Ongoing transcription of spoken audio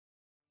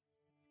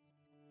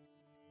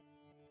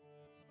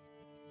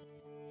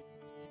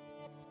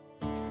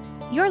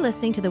You're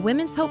listening to the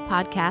Women's Hope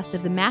podcast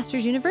of the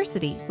Masters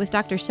University with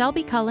Dr.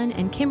 Shelby Cullen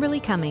and Kimberly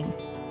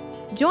Cummings.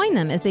 Join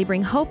them as they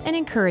bring hope and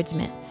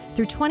encouragement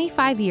through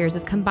 25 years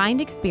of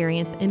combined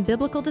experience in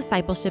biblical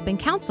discipleship and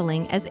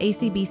counseling as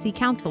ACBC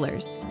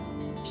counselors.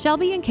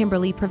 Shelby and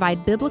Kimberly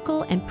provide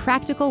biblical and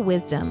practical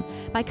wisdom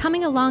by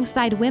coming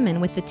alongside women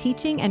with the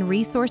teaching and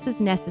resources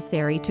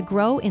necessary to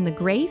grow in the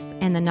grace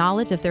and the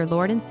knowledge of their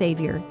Lord and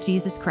Savior,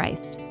 Jesus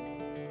Christ.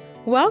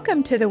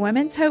 Welcome to the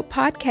Women's Hope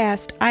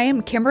Podcast. I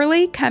am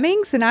Kimberly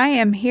Cummings, and I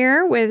am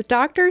here with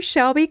Dr.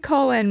 Shelby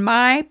Cullen,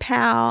 my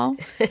pal.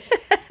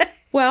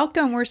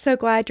 Welcome. We're so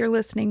glad you're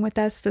listening with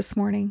us this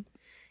morning.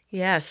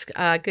 Yes,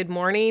 good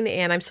morning,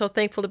 and I'm so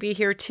thankful to be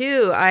here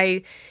too.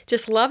 I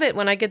just love it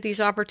when I get these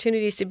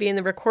opportunities to be in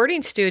the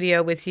recording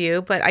studio with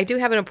you, but I do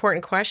have an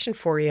important question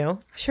for you.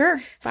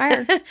 Sure,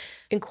 fire.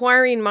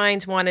 Inquiring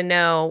minds want to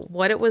know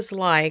what it was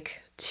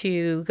like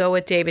to go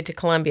with David to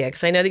Colombia,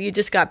 because I know that you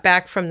just got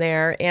back from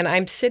there, and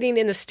I'm sitting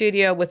in the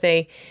studio with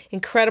a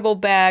incredible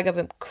bag of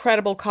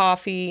incredible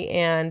coffee,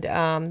 and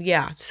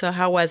so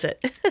how was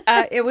it?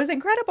 It was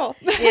incredible.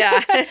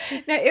 Yeah.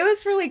 No, it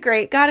was really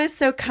great. God is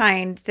so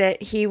kind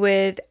that He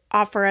would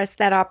offer us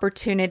that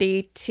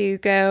opportunity to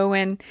go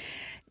and,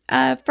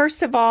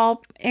 first of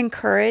all,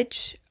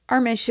 encourage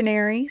our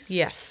missionaries.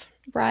 Yes.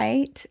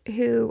 Right,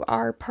 who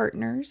are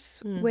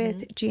partners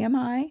with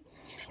GMI.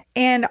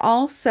 And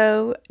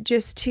also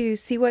just to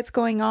see what's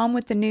going on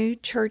with the new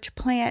church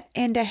plant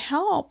and to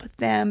help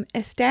them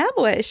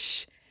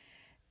establish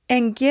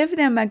and give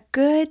them a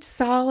good,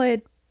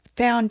 solid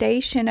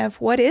foundation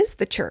of what is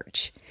the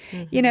church.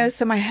 You know,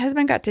 so my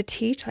husband got to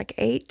teach like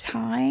 8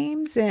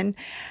 times and,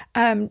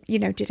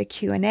 did a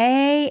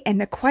Q&A,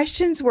 and the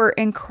questions were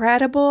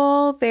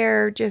incredible.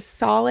 They're just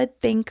solid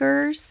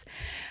thinkers.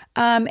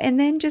 And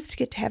then just to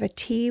get to have a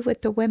tea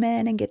with the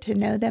women and get to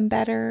know them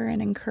better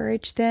and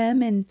encourage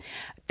them and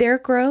their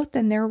growth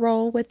and their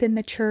role within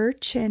the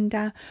church.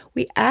 And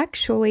we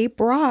actually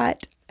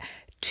brought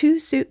 2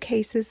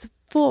 suitcases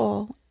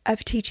full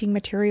of teaching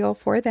material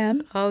for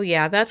them. Oh,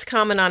 yeah. That's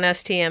common on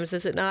STMs,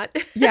 is it not?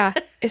 Yeah.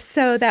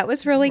 So that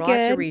was really good.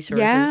 Lots of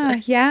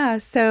resources. Yeah.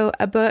 So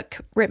a book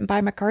written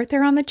by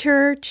MacArthur on the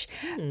church,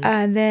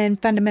 then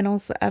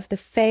Fundamentals of the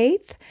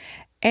Faith.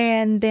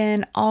 And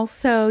then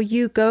also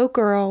You Go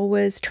Girl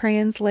was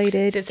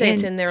translated. It's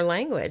in their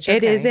language.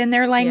 It is in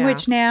their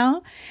language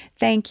now.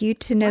 Thank you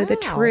to Know the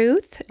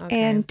Truth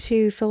and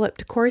to Philip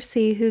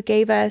DeCourcy, who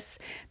gave us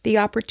the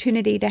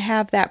opportunity to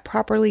have that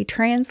properly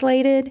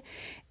translated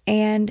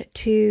and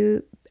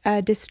to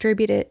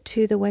distribute it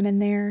to the women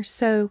there.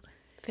 So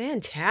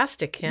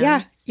fantastic,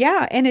 Kim.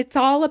 Yeah. And it's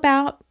all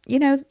about,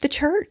 the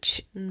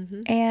church.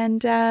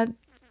 And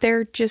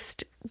they're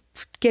just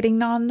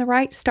getting on the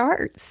right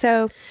start.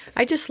 So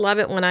I just love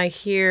it when I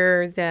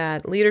hear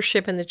that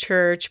leadership in the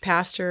church,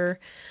 pastor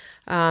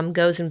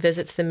goes and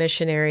visits the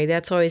missionary.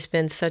 That's always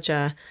been such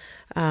a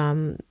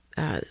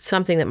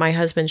something that my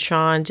husband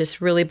Sean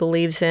just really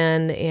believes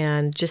in,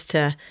 and just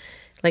to,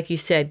 like you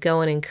said,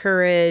 go and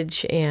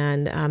encourage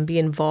and be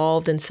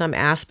involved in some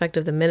aspect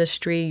of the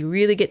ministry. You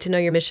really get to know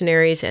your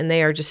missionaries, and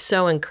they are just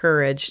so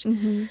encouraged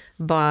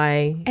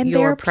by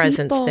your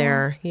presence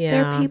there. Yeah.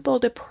 They're people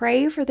to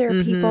pray for their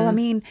people. I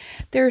mean,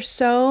 there's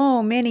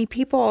so many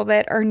people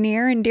that are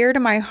near and dear to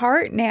my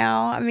heart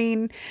now. I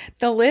mean,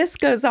 the list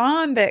goes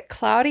on, but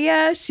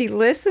Claudia, she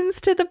listens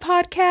to the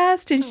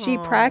podcast and she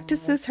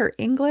practices her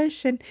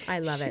English. And I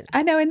love it.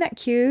 I know, isn't that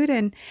cute?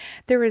 And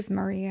there was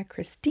Maria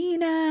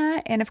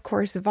Christina and, of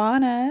course,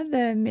 Vanna,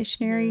 the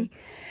missionary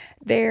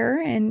there.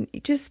 And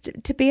just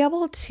to be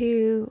able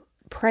to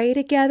pray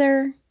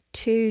together,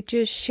 to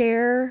just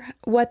share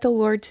what the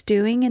Lord's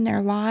doing in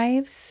their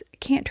lives.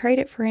 Can't trade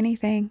it for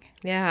anything.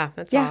 Yeah,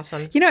 that's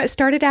awesome. It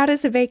started out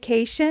as a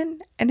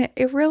vacation, and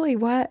it really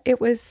was. It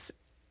was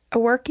a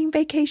working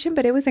vacation,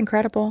 but it was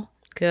incredible.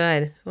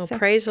 Good. Well,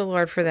 praise the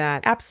Lord for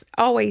that.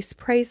 Always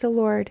praise the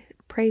Lord.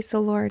 Praise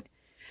the Lord.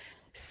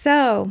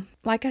 So,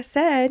 like I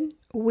said,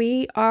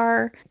 we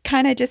are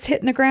kind of just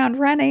hitting the ground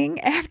running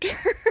after.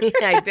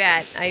 I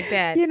bet.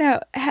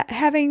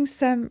 Having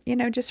some,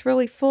 just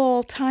really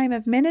full time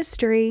of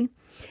ministry.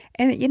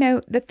 And,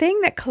 the thing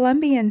that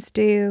Colombians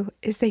do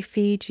is they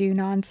feed you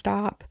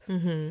nonstop.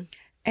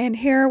 And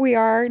here we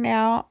are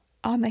now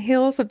on the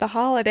heels of the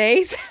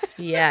holidays.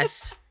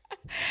 Yes.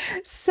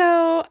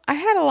 So I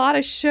had a lot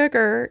of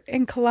sugar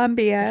in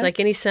Colombia. It's like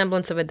any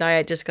semblance of a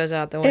diet just goes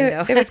out the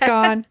window. It was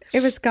gone.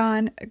 It was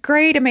gone.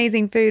 Great,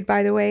 amazing food,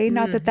 by the way.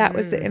 Not that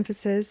was the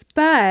emphasis.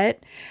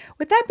 But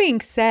with that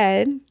being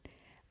said,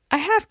 I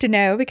have to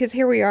know, because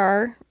here we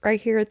are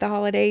right here at the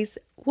holidays,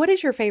 what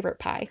is your favorite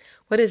pie?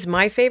 What is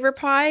my favorite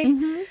pie?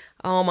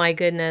 Oh, my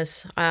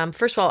goodness.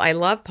 First of all, I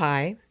love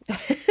pie.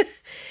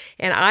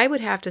 And I would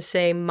have to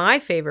say my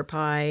favorite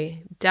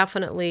pie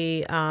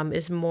definitely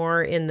is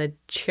more in the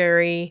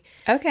cherry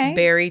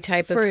berry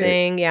type of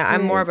thing. Yeah,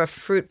 I'm more of a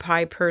fruit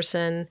pie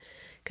person.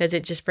 because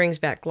it just brings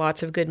back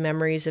lots of good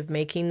memories of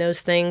making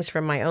those things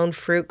from my own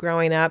fruit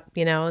growing up,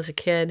 as a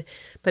kid,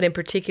 but in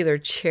particular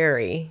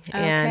cherry. Okay.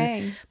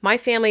 And my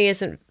family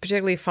isn't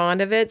particularly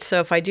fond of it, so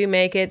if I do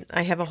make it,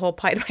 I have a whole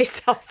pie to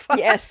myself.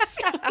 Yes.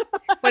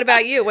 What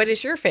about you? What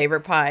is your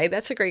favorite pie?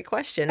 That's a great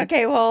question.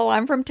 Okay, well,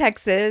 I'm from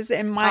Texas,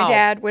 and my Oh,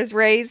 dad was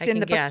raised I in can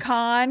the guess.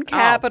 pecan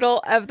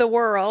capital of the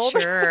world.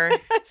 Sure.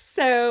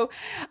 So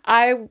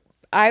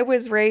I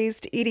was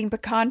raised eating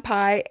pecan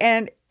pie,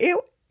 and it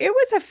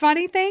was a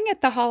funny thing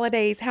at the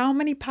holidays. How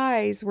many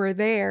pies were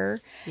there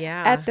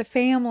Yeah. at the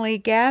family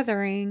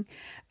gathering?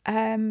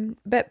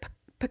 But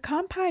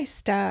pecan pie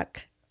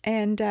stuck,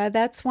 and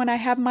that's when I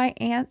have my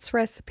aunt's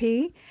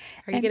recipe.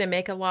 Are you going to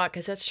make a lot?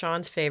 Because that's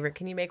Sean's favorite.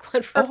 Can you make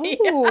one for me?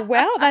 Oh,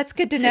 well, that's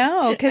good to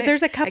know, because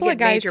there's a couple get of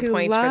guys major who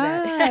points for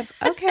that. love.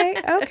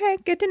 Okay,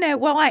 good to know.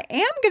 Well, I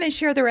am going to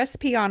share the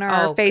recipe on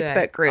our Oh, Facebook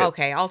good. group.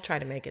 Okay, I'll try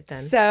to make it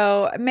then.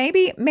 So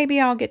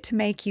maybe I'll get to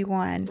make you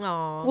one.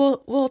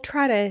 Aw. We'll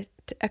try to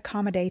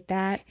accommodate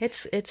that.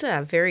 It's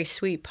a very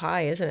sweet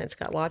pie, isn't it? It's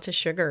got lots of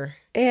sugar.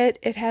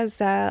 It has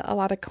a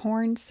lot of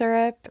corn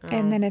syrup,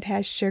 and then it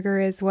has sugar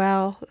as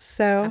well.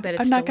 So I bet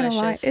it's I'm not going to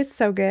lie, delicious. it's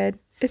so good.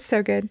 It's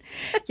so good.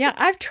 Yeah,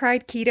 I've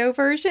tried keto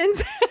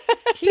versions.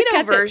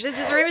 Keto versions?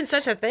 Is there even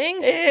such a thing?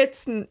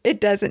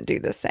 It doesn't do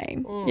the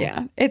same.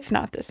 Yeah, it's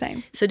not the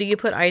same. So do you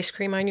put ice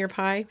cream on your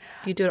pie?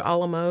 Do you do it a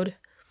la mode?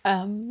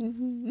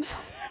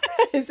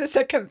 Is this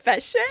a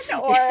confession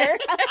or?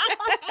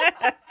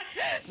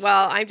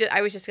 Well,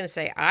 I was just going to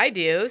say I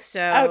do,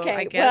 so Okay,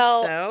 I guess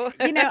well, so.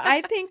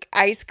 I think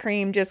ice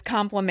cream just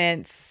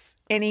complements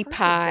any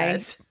pie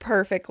does.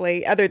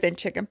 perfectly, other than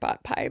chicken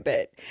pot pie.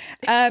 But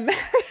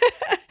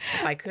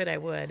If I could, I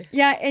would.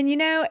 yeah, and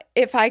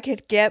if I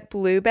could get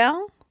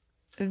Bluebell,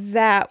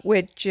 that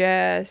would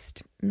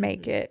just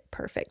make it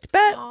perfect.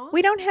 But Aw.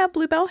 we don't have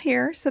Bluebell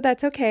here, so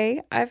that's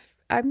okay.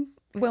 I'm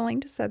willing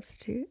to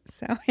substitute.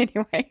 So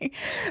anyway,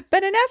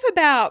 but enough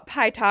about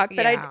pie talk.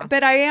 But Yeah.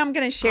 I am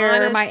going to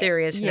share On a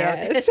serious note.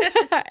 Yes,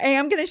 I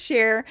am going to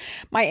share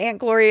my Aunt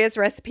Gloria's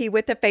recipe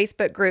with the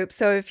Facebook group.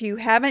 So if you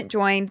haven't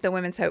joined the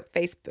Women's Hope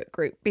Facebook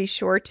group, be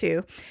sure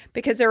to,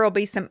 because there will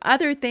be some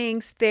other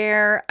things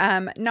there,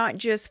 not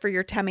just for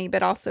your tummy,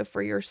 but also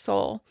for your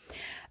soul.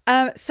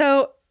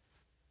 So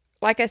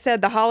like I said,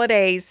 the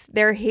holidays,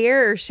 they're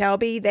here,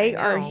 Shelby. They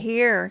are know.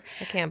 here,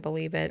 I can't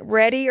believe it.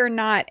 ready or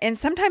not. And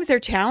sometimes they're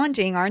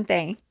challenging, aren't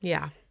they?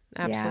 Yeah,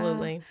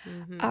 absolutely.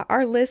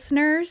 Our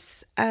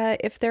listeners,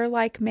 if they're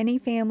like many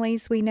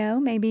families we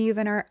know, maybe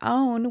even our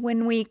own,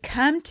 when we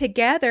come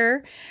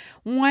together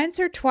once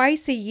or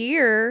twice a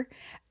year,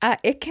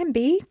 it can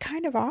be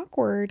kind of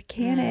awkward,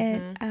 can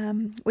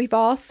it? We've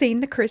all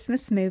seen the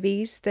Christmas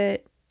movies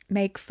that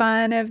make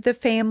fun of the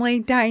family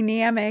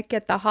dynamic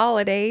at the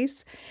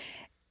holidays.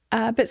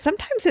 But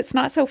sometimes it's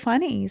not so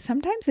funny.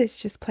 Sometimes it's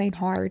just plain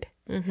hard.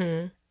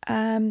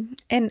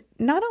 And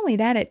not only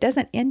that, it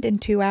doesn't end in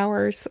 2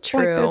 hours like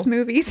True. those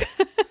movies.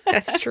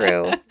 That's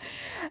true.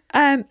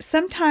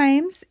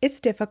 Sometimes it's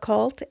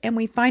difficult, and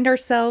we find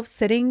ourselves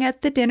sitting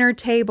at the dinner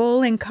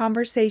table in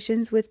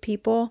conversations with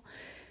people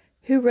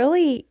who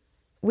really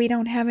we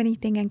don't have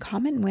anything in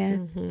common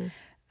with.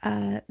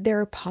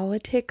 Their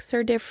politics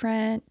are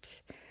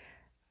different.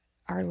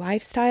 Our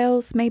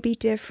lifestyles may be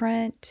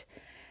different.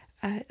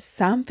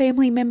 Some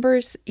family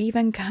members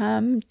even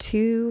come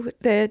to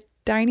the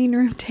dining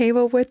room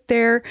table with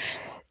their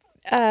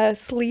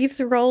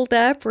sleeves rolled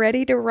up,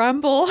 ready to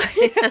rumble.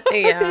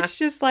 Yeah. It's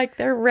just like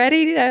they're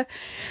ready to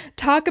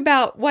talk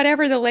about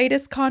whatever the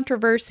latest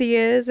controversy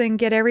is and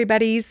get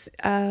everybody's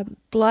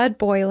blood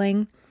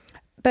boiling.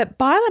 But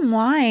bottom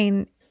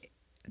line,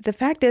 the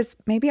fact is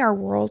maybe our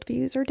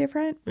worldviews are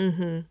different.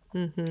 And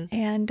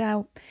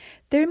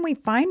then we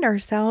find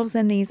ourselves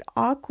in these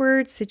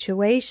awkward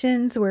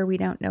situations where we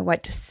don't know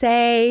what to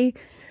say,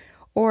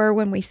 or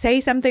when we say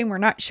something, we're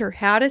not sure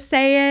how to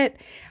say it,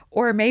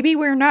 or maybe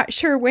we're not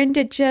sure when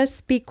to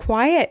just be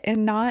quiet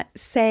and not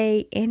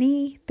say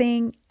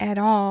anything at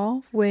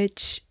all,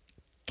 which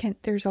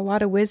there's a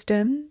lot of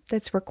wisdom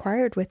that's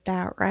required with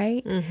that,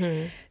 right?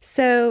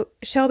 So,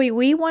 Shelby,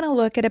 we want to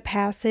look at a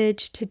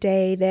passage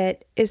today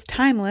that is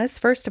timeless,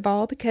 first of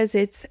all, because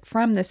it's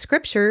from the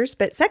scriptures.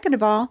 But second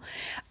of all,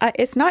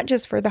 it's not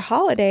just for the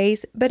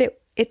holidays, but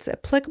it's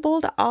applicable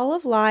to all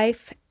of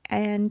life.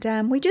 And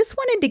we just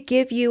wanted to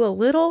give you a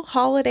little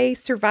holiday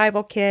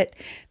survival kit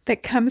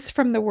that comes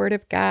from the Word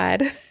of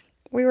God.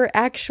 We were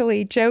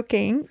actually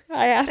joking.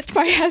 I asked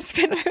my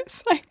husband, I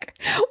was like,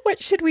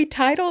 what should we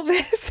title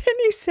this? And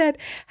he said,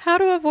 How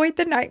to Avoid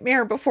the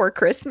Nightmare Before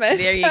Christmas.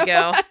 There you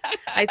go.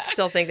 I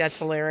still think that's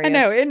hilarious. I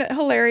know, isn't it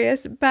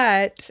hilarious?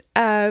 But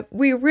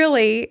we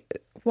really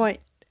want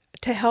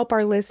to help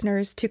our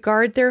listeners to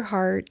guard their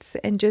hearts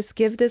and just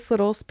give this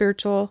little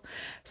spiritual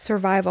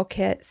survival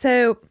kit.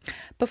 So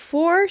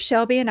before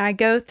Shelby and I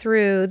go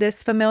through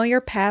this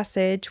familiar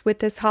passage with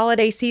this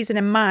holiday season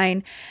in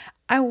mind,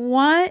 I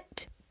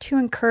want to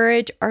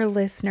encourage our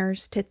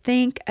listeners to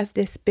think of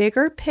this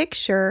bigger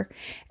picture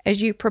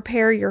as you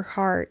prepare your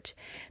heart.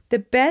 The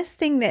best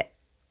thing that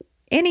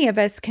any of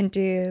us can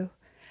do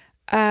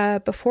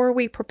before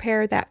we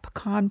prepare that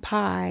pecan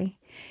pie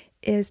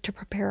is to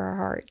prepare our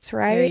hearts,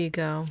 right? There you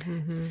go.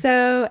 Mm-hmm.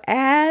 So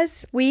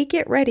as we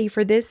get ready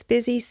for this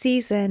busy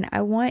season,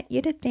 I want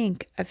you to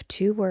think of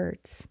 2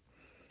 words: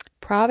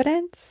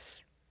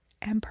 providence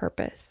and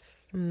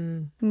purpose.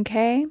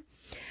 Okay?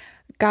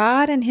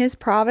 God and his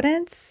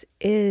providence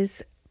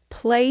is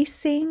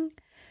placing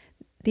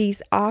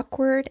these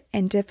awkward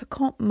and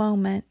difficult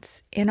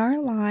moments in our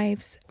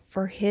lives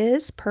for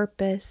his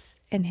purpose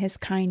and his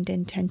kind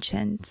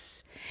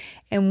intentions.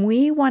 And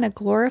we want to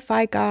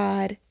glorify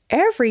God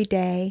every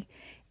day.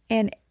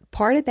 And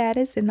part of that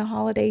is in the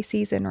holiday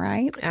season,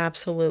 right?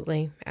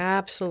 Absolutely.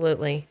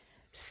 Absolutely.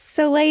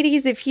 So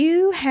ladies, if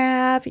you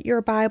have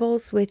your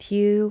Bibles with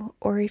you,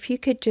 or if you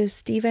could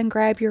just even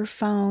grab your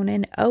phone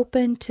and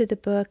open to the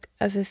book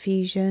of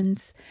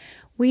Ephesians,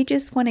 we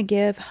just want to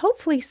give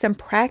hopefully some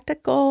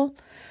practical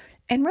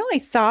and really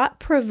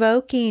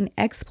thought-provoking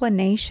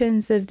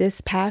explanations of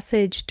this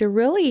passage to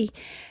really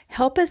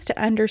help us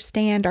to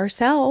understand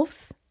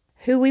ourselves,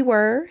 who we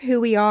were,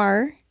 who we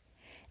are,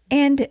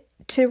 and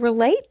to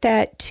relate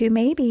that to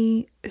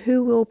maybe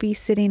who we'll be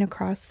sitting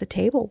across the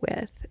table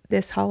with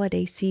this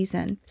holiday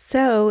season.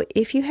 So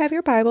if you have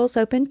your Bibles,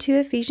 open to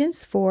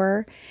Ephesians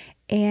 4,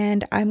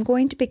 and I'm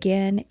going to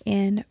begin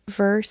in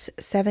verse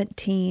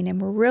 17,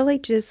 and we're really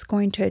just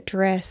going to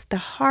address the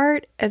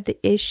heart of the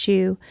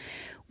issue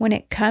when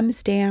it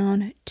comes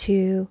down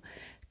to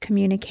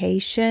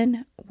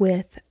communication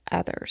with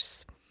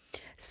others.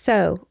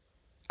 So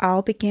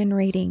I'll begin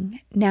reading.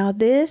 Now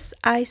this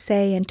I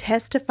say and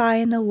testify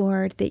in the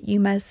Lord, that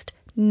you must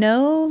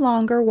no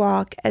longer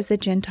walk as the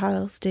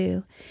Gentiles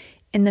do,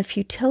 in the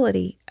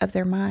futility of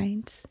their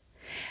minds.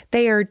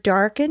 They are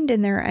darkened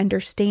in their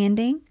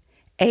understanding,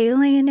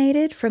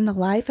 alienated from the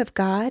life of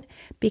God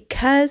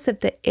because of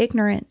the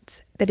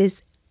ignorance that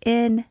is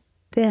in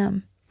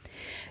them,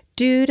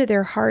 due to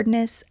their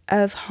hardness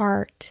of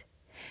heart.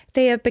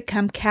 They have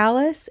become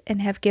callous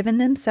and have given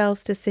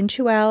themselves to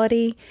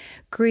sensuality,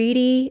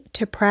 greedy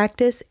to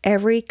practice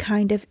every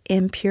kind of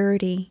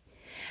impurity.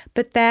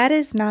 But that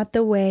is not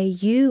the way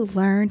you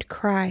learned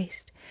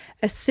Christ,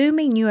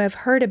 assuming you have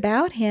heard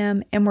about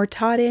him and were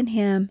taught in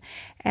him,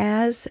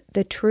 as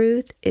the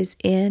truth is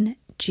in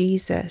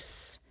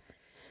Jesus.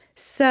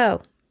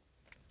 So,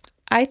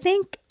 I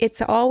think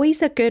it's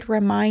always a good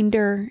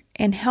reminder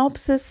and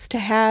helps us to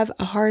have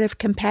a heart of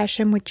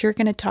compassion, which you're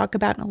going to talk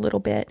about in a little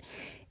bit,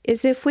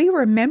 is if we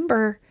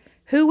remember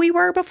who we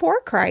were before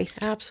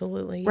Christ.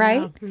 Absolutely.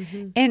 Right? Yeah.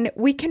 Mm-hmm. And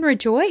we can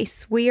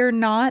rejoice. We are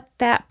not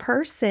that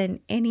person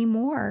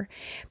anymore.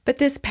 But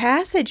this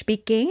passage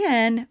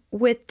began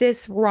with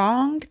this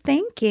wrong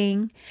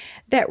thinking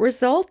that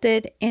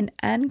resulted in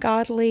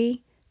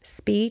ungodly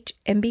speech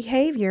and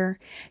behavior.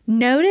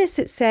 Notice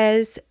it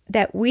says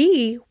that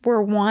we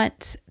were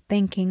once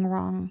thinking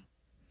wrong.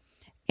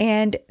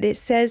 And it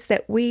says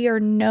that we are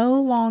no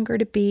longer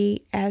to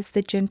be as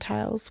the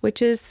Gentiles, which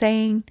is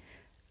saying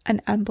an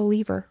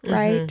unbeliever,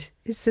 right?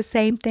 Mm-hmm. It's the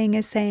same thing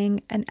as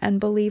saying an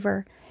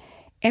unbeliever.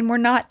 And we're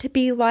not to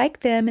be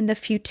like them in the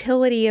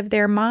futility of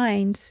their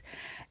minds.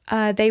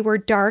 They were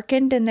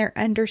darkened in their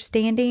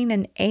understanding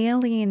and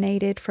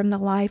alienated from the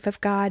life of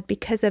God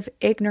because of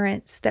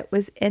ignorance that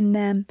was in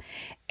them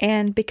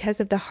and because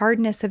of the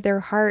hardness of their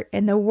heart.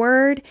 And the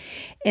word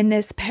in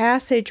this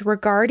passage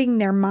regarding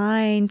their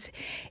minds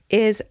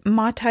is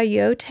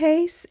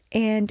mataiotes.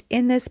 And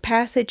in this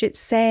passage, it's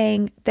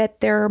saying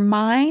that their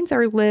minds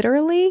are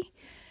literally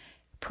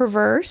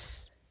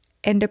perverse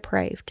and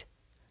depraved.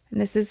 And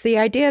this is the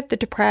idea of the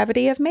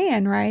depravity of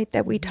man, right?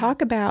 That we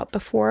talk about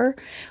before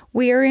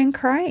we are in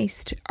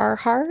Christ. Our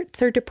hearts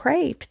are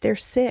depraved. They're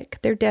sick.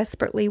 They're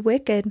desperately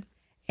wicked.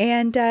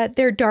 And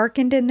they're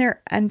darkened in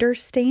their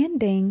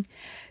understanding.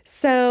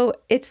 So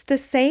it's the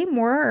same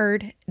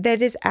word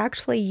that is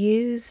actually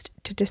used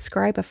to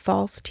describe a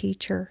false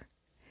teacher.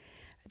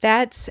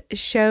 That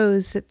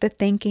shows that the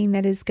thinking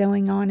that is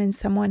going on in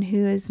someone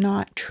who is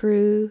not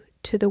true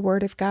to the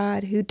Word of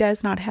God, who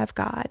does not have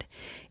God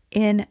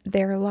in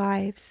their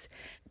lives.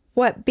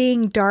 What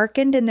being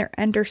darkened in their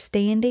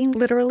understanding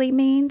literally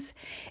means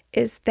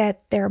is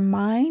that their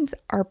minds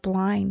are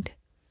blind.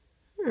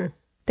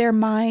 Their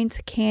minds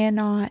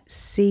cannot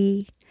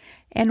see.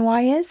 And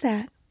why is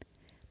that?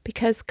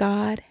 Because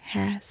God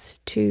has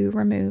to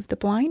remove the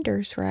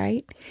blinders,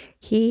 right?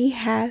 He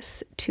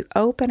has to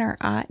open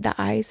the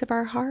eyes of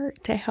our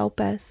heart to help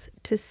us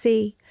to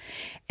see.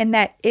 And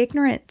that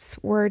ignorance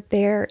word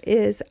there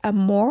is a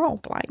moral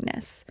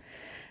blindness.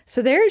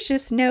 So there's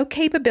just no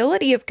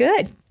capability of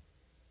good,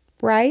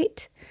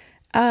 right?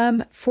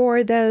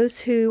 For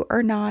those who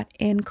are not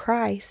in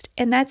Christ.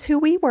 And that's who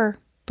we were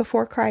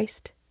before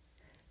Christ.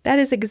 That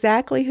is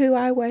exactly who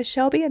I was,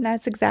 Shelby, and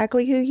that's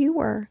exactly who you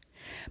were.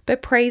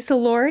 But praise the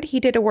Lord, He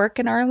did a work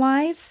in our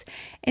lives.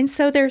 And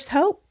so there's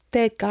hope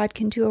that God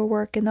can do a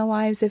work in the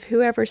lives of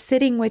whoever's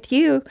sitting with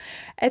you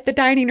at the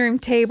dining room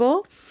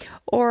table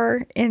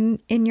or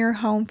in your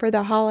home for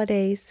the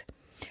holidays.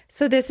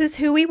 So this is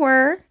who we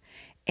were.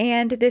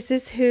 And this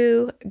is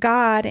who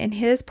God and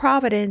His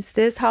providence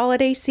this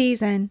holiday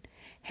season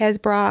has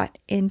brought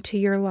into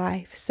your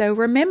life. So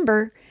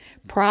remember,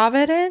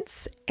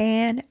 providence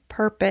and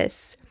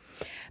purpose.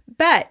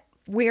 But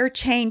we're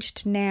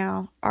changed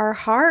now. Our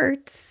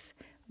hearts,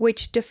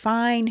 which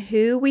define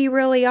who we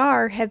really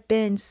are, have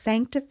been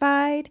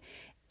sanctified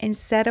and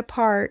set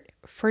apart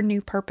for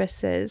new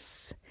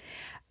purposes.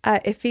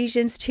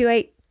 Ephesians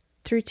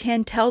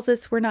 2:8-10 tells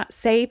us we're not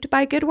saved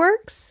by good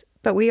works,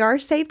 but we are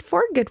saved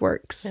for good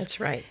works. That's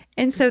right.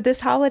 And so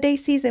this holiday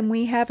season,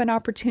 we have an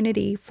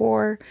opportunity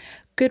for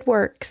good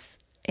works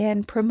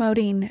and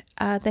promoting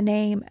the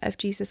name of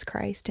Jesus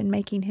Christ and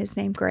making his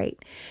name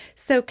great.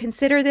 So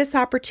consider this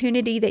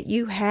opportunity that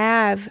you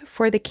have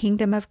for the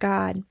kingdom of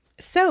God.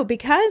 So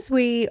because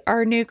we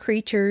are new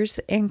creatures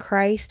in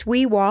Christ,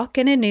 we walk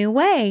in a new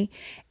way,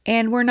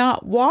 and we're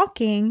not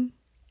walking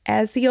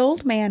as the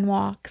old man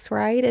walks,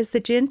 right? As the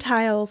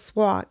Gentiles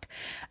walk,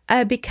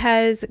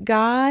 because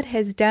God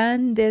has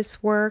done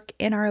this work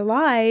in our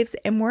lives,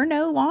 and we're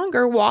no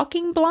longer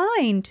walking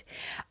blind,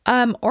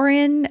 or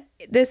in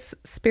this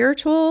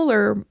spiritual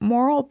or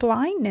moral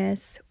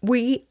blindness.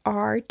 We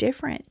are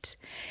different.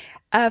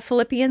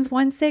 Philippians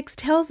 1:6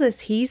 tells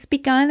us he's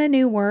begun a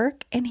new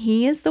work, and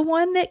he is the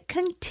one that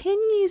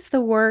continues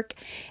the work,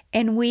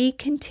 and we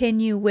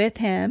continue with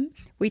him.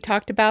 We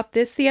talked about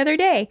this the other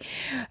day.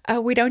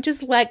 We don't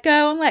just let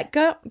go and let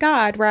go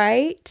God,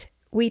 right?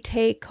 We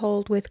take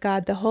hold with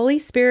God. The Holy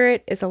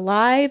Spirit is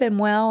alive and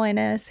well in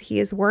us. He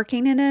is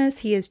working in us.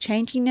 He is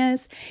changing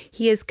us.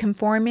 He is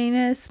conforming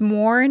us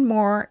more and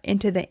more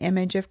into the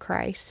image of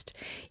Christ,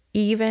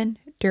 even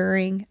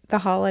during the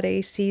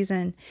holiday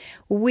season.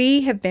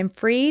 We have been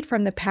freed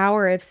from the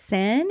power of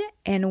sin,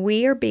 and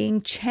we are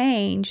being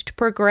changed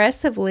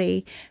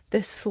progressively.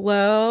 The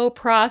slow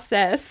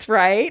process,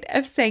 right,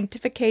 of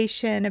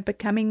sanctification, of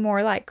becoming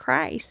more like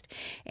Christ.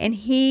 And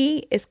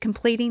he is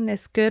completing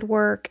this good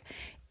work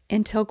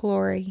until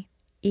glory,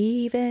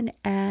 even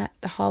at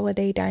the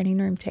holiday dining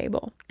room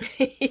table.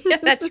 Yeah,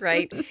 that's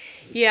right.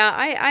 Yeah,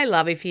 I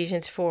love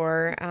Ephesians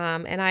 4,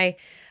 and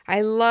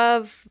I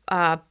love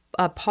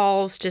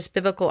Paul's just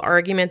biblical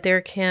argument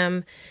there,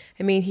 Kim.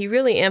 I mean, he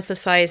really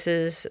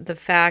emphasizes the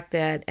fact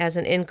that as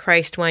an in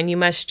Christ one, you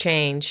must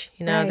change.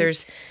 You know, Right.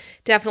 There's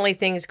definitely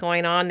things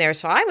going on there.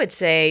 So I would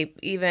say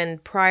even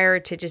prior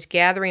to just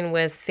gathering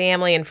with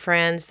family and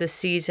friends this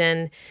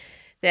season,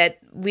 that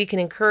we can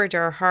encourage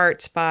our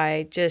hearts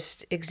by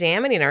just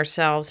examining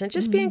ourselves and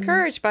just be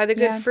encouraged by the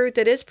good Yeah. fruit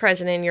that is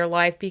present in your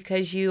life,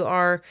 because you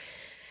are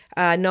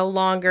no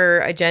longer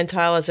a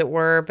Gentile, as it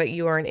were, but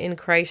you are an in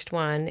Christ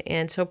one.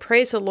 And so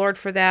praise the Lord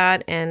for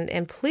that.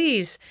 And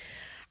please,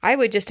 I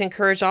would just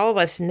encourage all of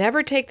us,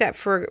 never take that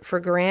for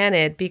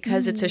granted,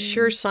 because it's a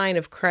sure sign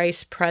of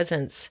Christ's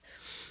presence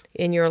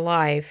in your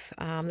life.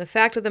 The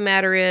fact of the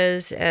matter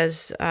is,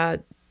 as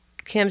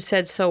Kim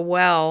said so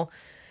well,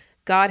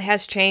 God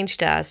has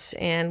changed us,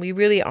 and we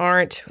really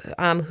aren't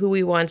who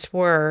we once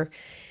were.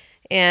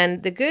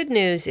 And the good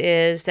news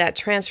is that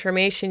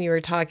transformation you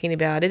were talking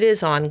about, it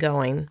is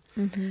ongoing.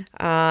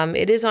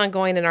 It is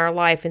ongoing in our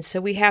life. And so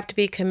we have to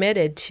be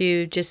committed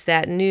to just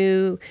that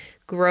new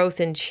growth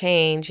and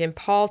change. And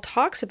Paul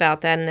talks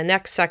about that in the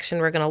next section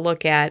we're going to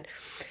look at.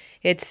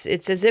 It's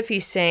as if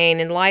he's saying,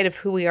 in light of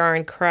who we are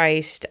in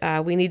Christ,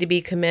 we need to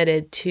be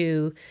committed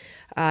to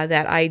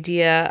that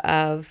idea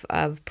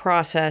of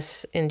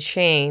process and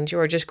change,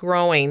 or just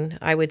growing,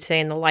 I would say,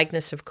 in the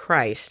likeness of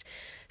Christ.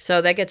 So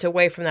that gets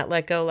away from that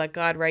let go, let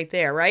God right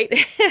there,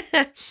 right?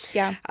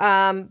 Yeah.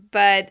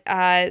 But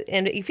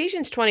in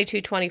Ephesians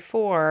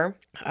 22:24,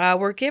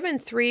 we're given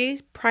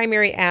three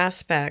primary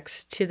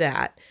aspects to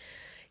that.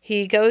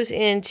 He goes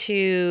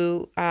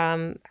into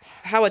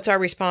how it's our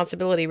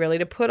responsibility, really,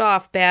 to put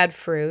off bad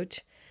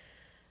fruit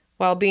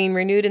while being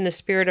renewed in the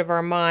spirit of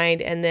our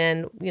mind, and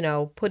then,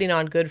 putting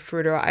on good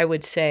fruit, or I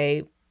would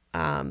say,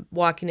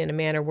 walking in a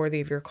manner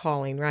worthy of your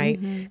calling,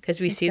 right?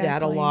 Because we see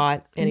that a Exactly.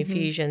 lot in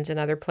Ephesians and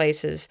other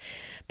places.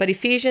 But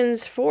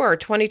Ephesians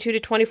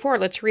 4:22-24,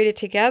 let's read it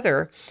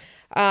together.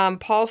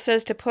 Paul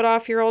says to put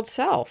off your old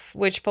self,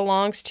 which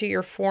belongs to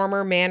your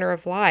former manner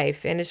of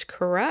life and is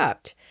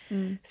corrupt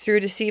through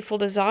deceitful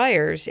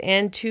desires,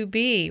 and to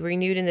be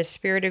renewed in the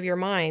spirit of your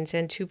minds,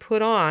 and to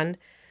put on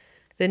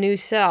the new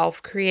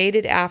self,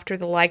 created after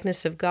the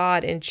likeness of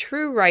God in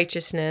true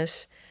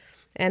righteousness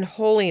and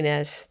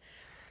holiness.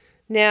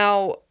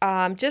 Now,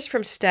 just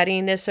from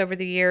studying this over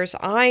the years,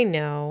 I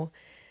know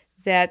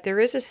that there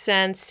is a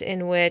sense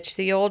in which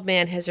the old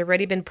man has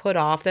already been put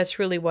off. That's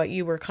really what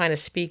you were kind of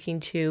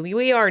speaking to.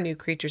 We are new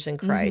creatures in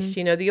Christ.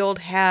 The old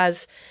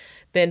has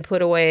been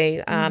put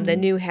away. The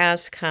new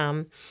has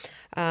come.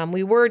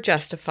 We were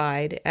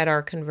justified at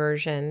our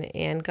conversion,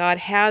 and God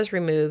has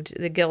removed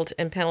the guilt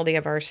and penalty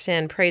of our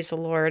sin. Praise the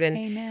Lord. And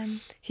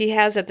Amen. he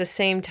has at the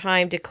same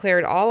time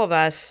declared all of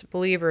us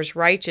believers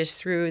righteous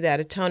through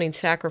that atoning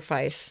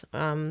sacrifice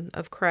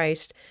of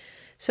Christ.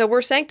 So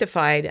we're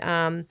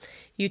sanctified.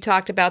 You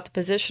talked about the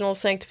positional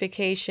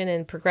sanctification,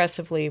 and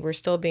progressively we're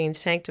still being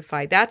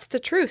sanctified. That's the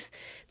truth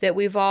that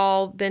we've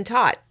all been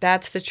taught.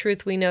 That's the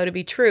truth we know to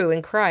be true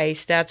in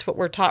Christ. That's what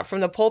we're taught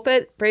from the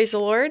pulpit, praise the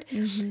Lord,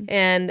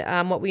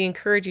 and what we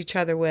encourage each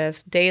other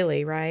with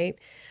daily, right?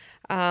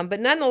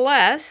 But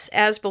nonetheless,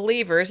 as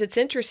believers, it's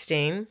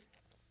interesting.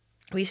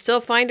 We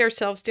still find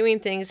ourselves doing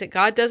things that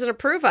God doesn't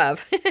approve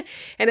of.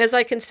 And as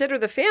I consider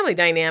the family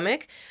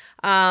dynamic,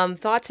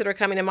 thoughts that are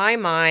coming to my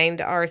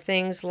mind are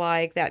things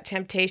like that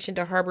temptation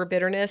to harbor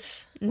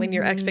bitterness when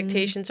your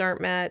expectations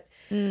aren't met,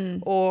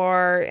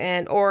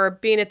 or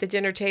being at the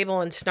dinner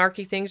table and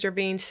snarky things are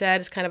being said.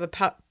 It's kind of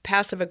a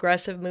passive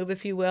aggressive move,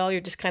 if you will.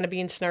 You're just kind of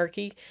being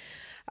snarky.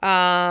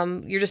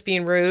 You're just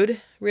being rude,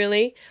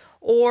 really.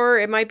 Or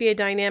it might be a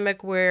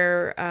dynamic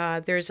where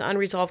there's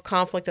unresolved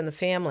conflict in the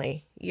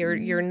family.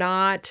 You're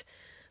not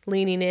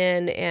leaning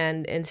in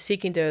and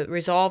seeking to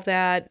resolve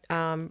that.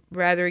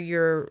 Rather,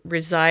 you're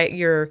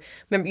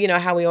remember, you know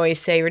how we always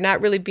say, you're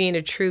not really being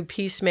a true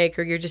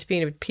peacemaker. You're just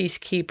being a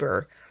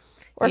peacekeeper,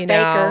 or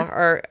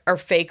faker, or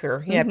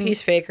faker. Yeah,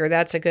 peace faker.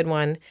 That's a good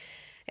one.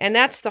 And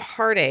that's the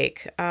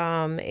heartache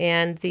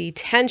and the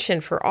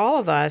tension for all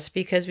of us,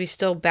 because we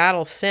still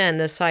battle sin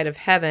this side of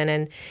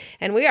heaven.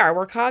 And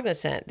we're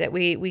cognizant that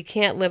we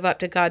can't live up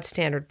to God's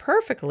standard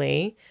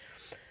perfectly.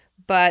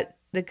 But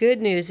the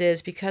good news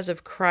is, because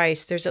of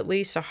Christ, there's at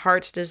least a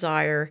heart's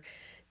desire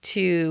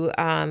to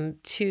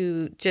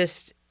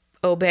just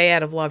obey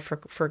out of love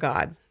for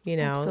God. You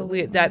know,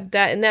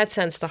 that in that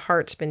sense, the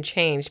heart's been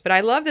changed. But I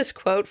love this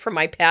quote from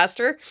my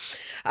pastor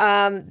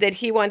that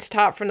he once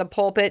taught from the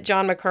pulpit,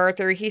 John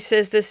MacArthur. He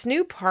says, "This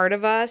new part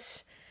of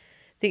us,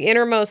 the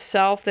innermost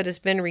self that has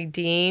been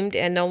redeemed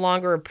and no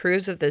longer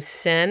approves of this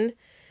sin,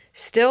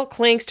 still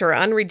clings to our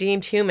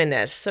unredeemed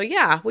humanness." So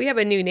yeah, we have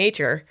a new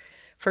nature,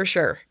 for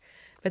sure.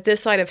 But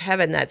this side of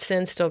heaven, that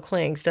sin still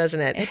clings,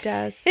 doesn't it? It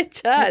does. It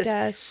does. It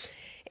does.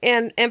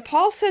 And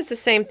Paul says the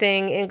same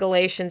thing in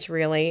Galatians,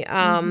 really.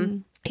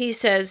 He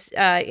says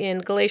in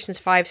Galatians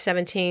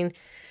 5:17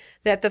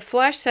 that the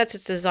flesh sets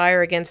its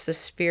desire against the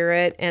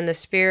spirit, and the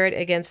spirit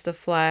against the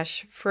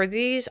flesh, for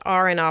these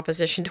are in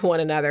opposition to one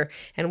another.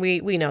 And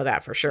we know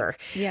that for sure.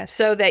 Yes.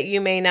 So that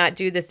you may not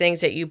do the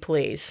things that you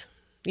please.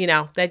 You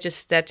know, that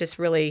just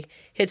really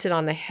hits it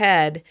on the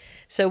head.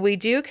 So we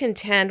do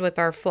contend with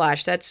our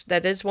flesh.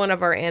 That is one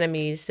of our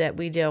enemies that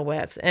we deal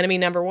with. Enemy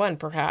number one,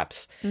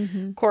 perhaps.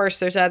 Of course,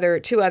 there's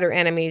two other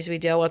enemies we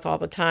deal with all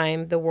the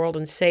time, the world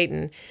and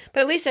Satan.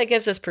 But at least that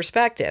gives us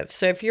perspective.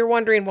 So if you're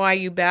wondering why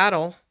you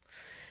battle,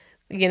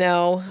 you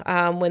know,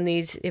 when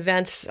these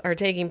events are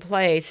taking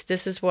place,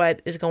 this is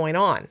what is going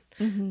on.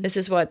 This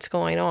is what's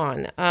going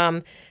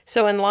on.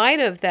 So in light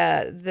of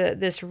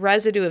this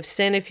residue of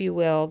sin, if you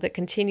will, that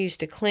continues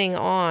to cling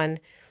on,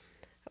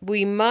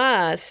 we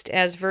must,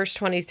 as verse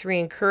 23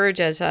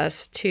 encourages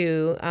us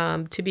to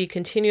be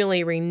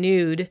continually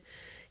renewed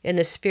in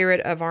the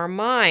spirit of our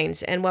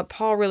minds. And what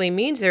Paul really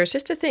means there is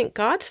just to think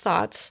God's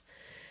thoughts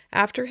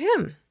after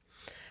him.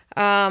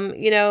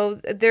 You know,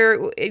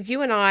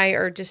 you and I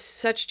are just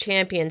such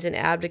champions and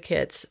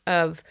advocates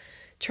of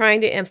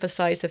trying to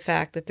emphasize the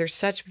fact that there's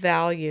such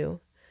value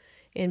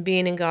in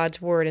being in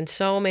God's Word in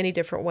so many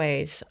different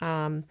ways.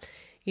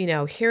 You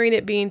know, hearing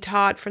it being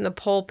taught from the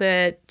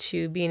pulpit,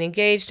 to being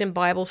engaged in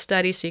Bible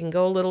study so you can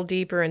go a little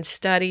deeper and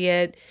study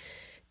it,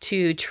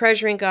 to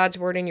treasuring God's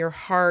Word in your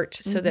heart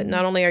so that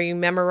not only are you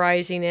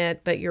memorizing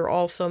it, but you're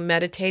also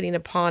meditating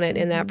upon it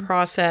in that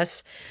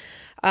process.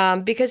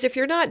 Because if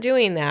you're not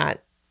doing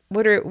that,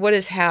 what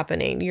is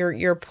happening?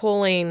 You're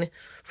pulling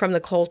from the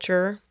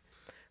culture,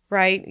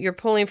 right? You're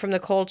pulling from the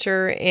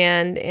culture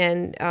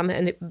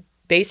and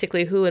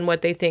basically who and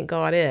what they think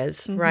God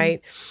is,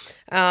 right?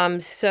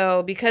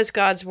 So because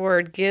God's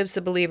Word gives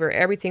the believer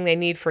everything they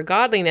need for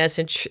godliness,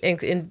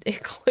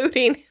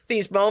 including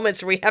these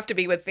moments where we have to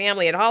be with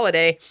family at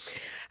holiday,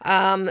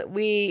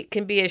 we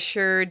can be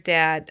assured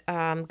that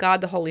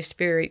God the Holy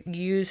Spirit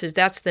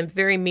that's the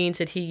very means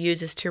that he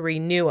uses to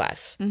renew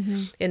us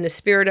in the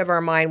spirit of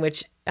our mind,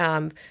 which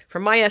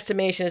from my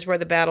estimation is where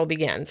the battle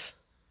begins.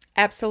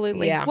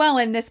 Absolutely. Yeah. Well,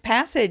 and this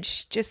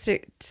passage just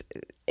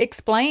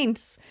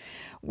explains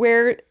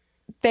where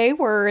they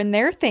were in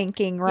their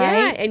thinking,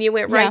 right? Yeah, and you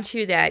went right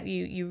to that.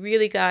 You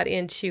really got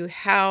into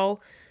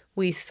how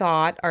we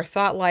thought, our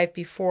thought life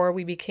before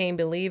we became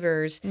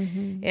believers,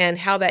 and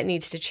how that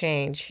needs to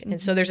change.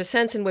 And so there's a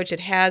sense in which it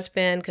has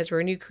been, because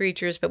we're new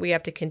creatures, but we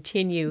have to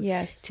continue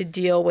to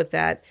deal with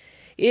that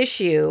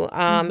issue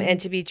and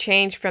to be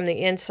changed from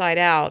the inside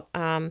out.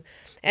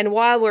 And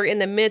while we're in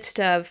the midst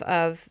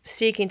of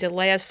seeking to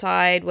lay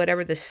aside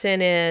whatever the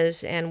sin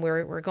is, and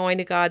we're going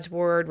to God's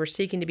Word, we're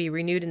seeking to be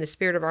renewed in the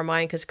spirit of our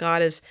mind because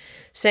God is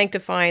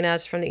sanctifying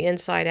us from the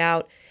inside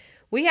out,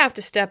 we have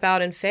to step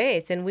out in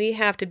faith, and we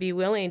have to be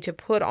willing to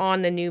put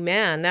on the new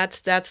man.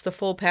 That's the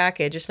full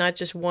package. It's not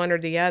just one or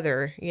the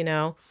other, you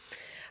know.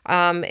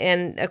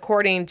 And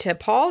according to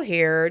Paul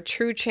here,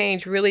 true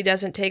change really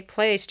doesn't take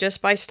place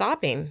just by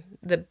stopping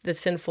the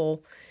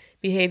sinful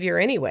behavior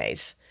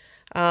anyways.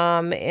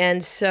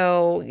 And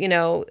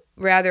so,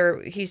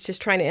 rather, he's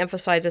just trying to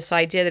emphasize this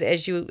idea that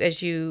as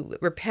you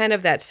repent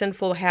of that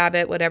sinful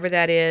habit, whatever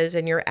that is,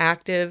 and you're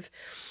active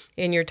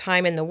in your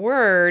time in the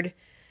Word,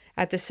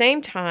 at the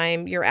same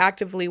time, you're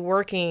actively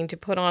working to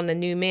put on the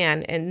new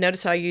man. And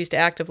notice how I used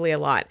actively a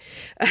lot.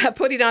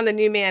 Putting on the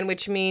new man,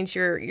 which means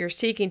you're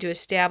seeking to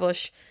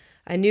establish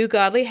a new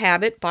godly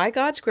habit by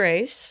God's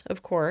grace,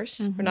 of course.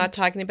 We're not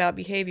talking about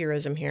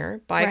behaviorism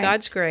here. By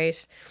God's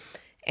grace.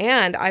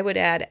 And I would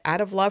add,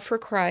 out of love for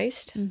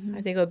Christ.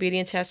 I think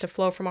obedience has to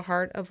flow from a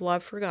heart of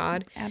love for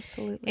God.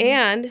 Absolutely.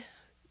 And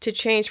to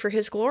change for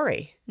His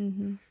glory.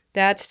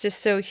 That's just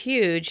so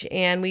huge.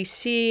 And we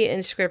see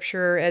in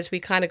Scripture, as we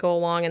kind of go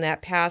along in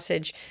that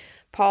passage,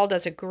 Paul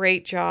does a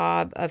great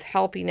job of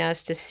helping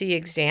us to see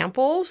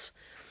examples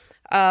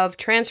of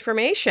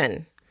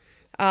transformation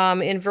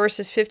in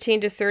verses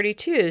 15 to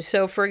 32.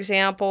 So, for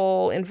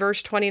example, in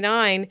verse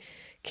 29,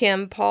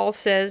 Kim, Paul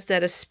says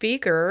that a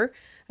speaker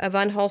of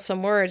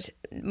unwholesome words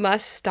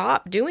must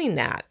stop doing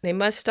that. They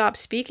must stop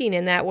speaking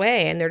in that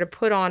way, and they're to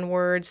put on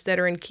words that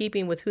are in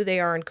keeping with who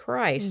they are in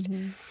Christ.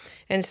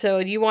 And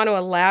so do you want to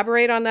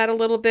elaborate on that a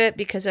little bit?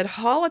 Because at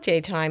holiday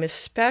time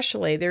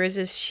especially, there is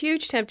this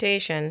huge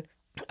temptation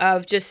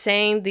of just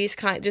saying these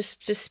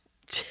just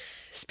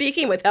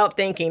speaking without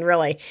thinking,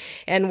 really,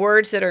 and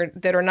words that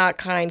are not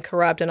kind,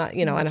 corrupt, and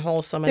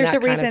unwholesome. There's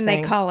and that a reason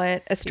they call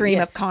it a stream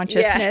of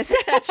consciousness. Yeah,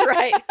 that's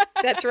right.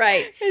 That's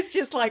right. It's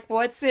just like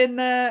what's in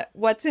the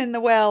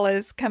well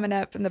is coming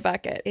up from the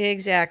bucket.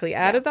 Exactly.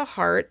 Out of the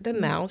heart, the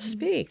mouth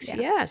speaks. Yeah.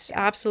 Yes,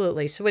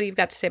 absolutely. So what do you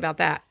got to say about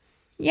that?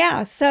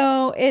 Yeah,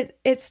 so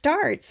it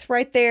starts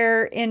right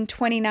there in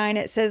 29.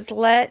 It says,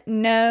 "Let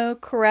no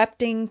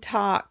corrupting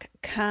talk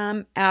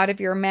come out of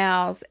your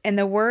mouths." And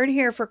the word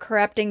here for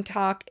corrupting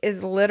talk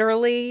is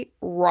literally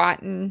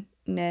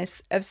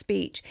rottenness of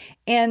speech.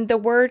 And the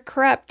word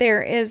corrupt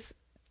there is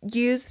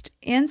used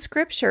in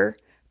Scripture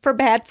for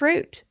bad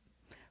fruit,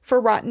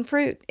 for rotten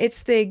fruit.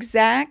 It's the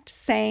exact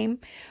same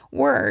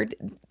word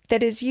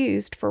that is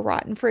used for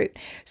rotten fruit.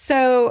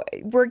 So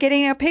we're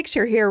getting a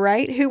picture here,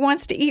 right? Who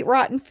wants to eat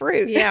rotten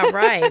fruit? Yeah,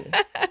 right.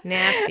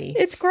 Nasty.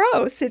 It's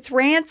gross. It's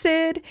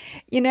rancid.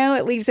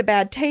 It leaves a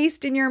bad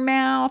taste in your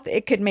mouth.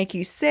 It could make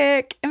you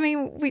sick. I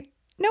mean,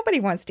 nobody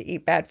wants to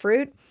eat bad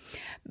fruit.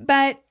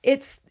 But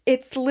it's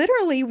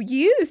literally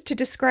used to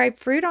describe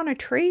fruit on a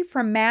tree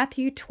from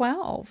Matthew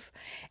 12.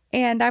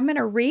 And I'm going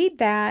to read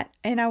that,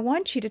 and I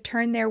want you to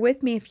turn there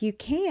with me if you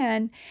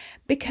can,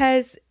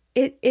 because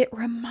it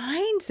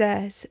reminds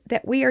us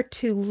that we are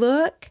to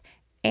look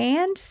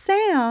and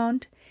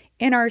sound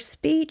in our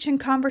speech and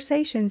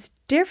conversations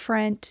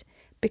different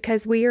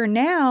because we are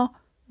now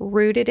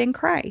rooted in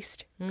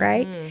Christ,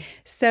 right?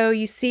 So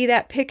you see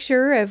that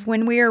picture of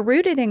when we are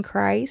rooted in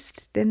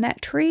Christ, then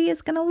that tree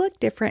is going to look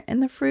different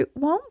and the fruit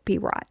won't be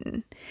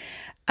rotten.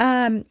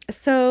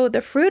 So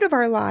the fruit of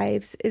our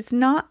lives is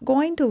not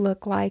going to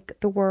look like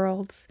the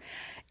world's.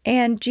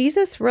 And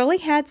Jesus really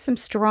had some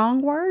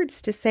strong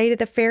words to say to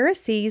the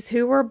Pharisees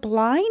who were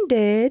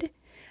blinded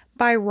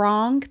by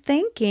wrong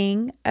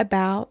thinking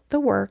about the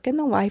work and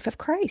the life of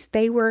Christ.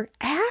 They were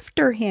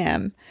after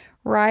him,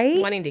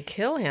 right? Wanting to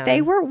kill him.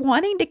 They were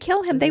wanting to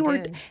kill him. They were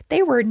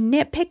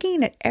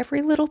nitpicking at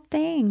every little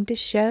thing to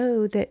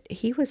show that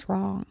he was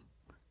wrong.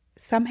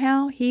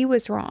 Somehow he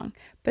was wrong,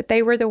 but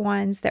they were the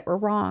ones that were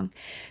wrong.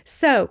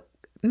 So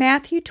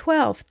Matthew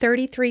 12,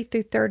 33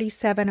 through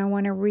 37, I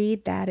want to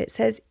read that. It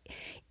says,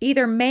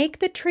 "Either make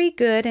the tree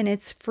good and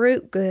its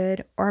fruit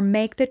good, or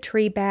make the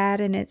tree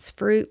bad and its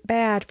fruit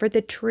bad, for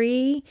the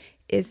tree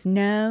is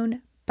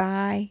known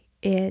by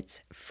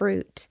its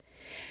fruit.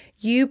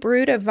 You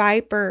brood of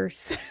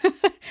vipers."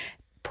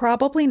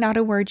 Probably not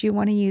a word you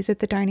want to use at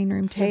the dining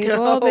room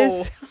table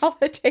this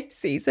holiday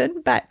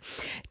season, but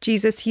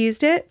Jesus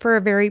used it for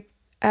a very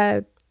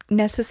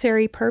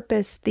necessary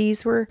purpose.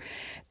 These were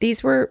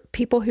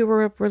people who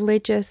were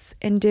religious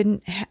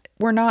and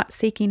were not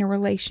seeking a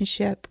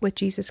relationship with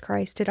Jesus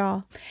Christ at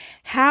all.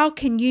 "How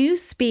can you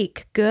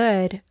speak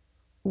good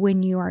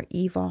when you are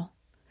evil?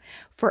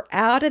 For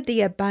out of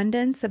the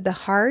abundance of the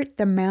heart,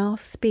 the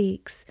mouth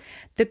speaks.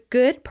 The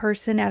good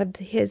person out of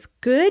his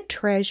good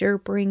treasure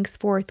brings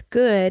forth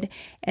good,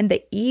 and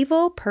the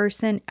evil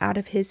person out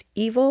of his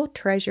evil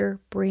treasure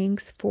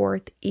brings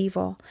forth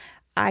evil.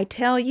 I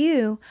tell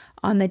you,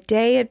 on the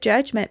day of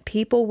judgment,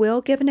 people will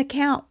give an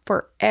account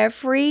for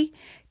every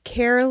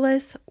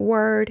careless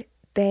word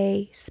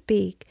they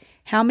speak."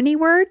 How many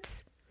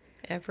words?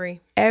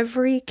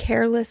 Every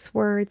careless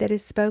word that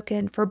is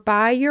spoken. "For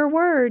by your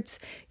words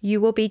you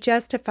will be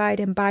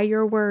justified, and by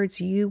your words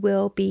you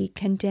will be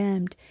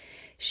condemned."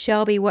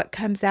 Shelby, what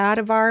comes out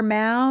of our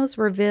mouths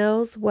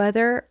reveals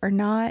whether or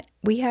not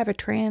we have a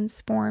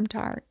transformed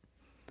heart.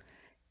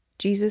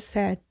 Jesus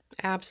said.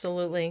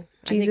 Absolutely.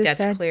 Jesus I think that's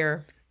said,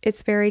 clear.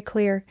 It's very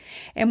clear.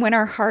 And when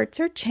our hearts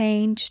are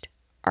changed,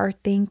 our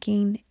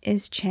thinking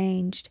is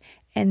changed.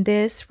 And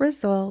this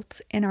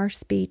results in our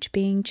speech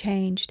being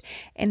changed.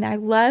 And I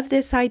love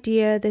this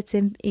idea that's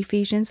in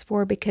Ephesians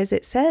 4 because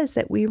it says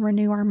that we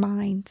renew our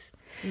minds.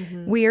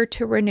 We are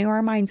to renew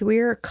our minds. We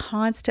are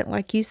constant,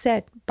 like you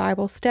said,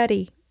 Bible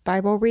study,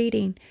 Bible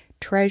reading,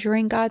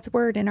 treasuring God's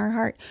word in our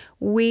heart.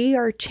 We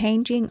are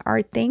changing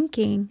our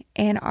thinking,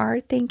 and our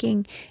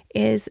thinking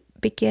is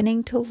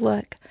beginning to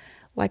look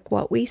like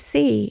what we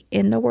see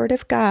in the word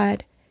of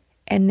God,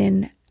 and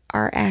then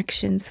our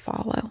actions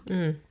follow.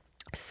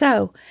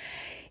 So,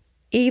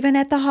 even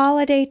at the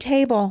holiday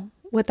table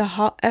with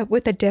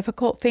a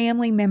difficult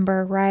family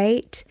member,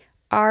 right?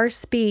 Our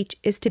speech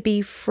is to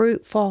be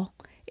fruitful.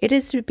 It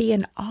is to be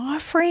an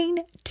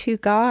offering to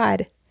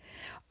God.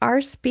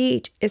 Our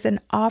speech is an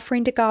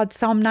offering to God.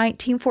 Psalm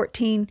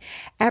 19:14,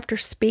 after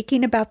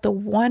speaking about the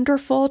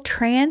wonderful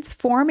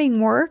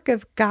transforming work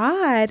of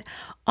God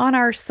on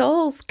our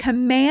souls,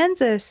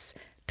 commands us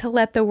to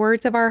let the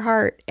words of our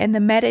heart and the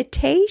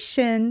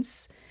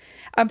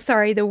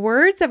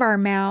words of our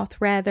mouth,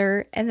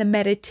 and the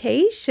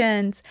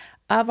meditations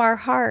of our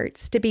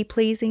hearts to be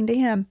pleasing to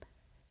Him.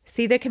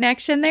 See the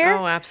connection there?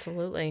 Oh,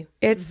 absolutely.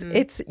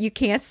 It's you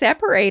can't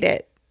separate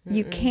it.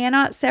 You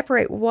cannot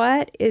separate.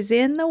 What is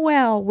in the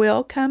well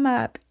will come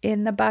up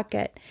in the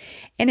bucket.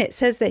 And it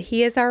says that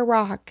He is our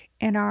rock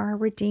and our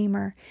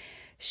Redeemer.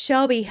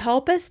 Shelby,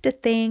 help us to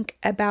think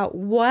about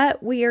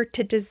what we are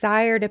to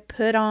desire to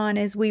put on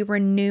as we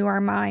renew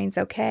our minds,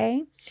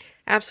 okay?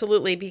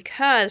 Absolutely,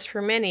 because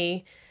for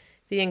many,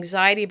 the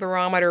anxiety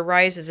barometer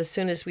rises as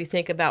soon as we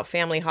think about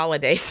family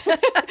holidays.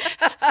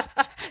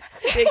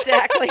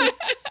 Exactly.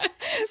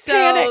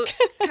 So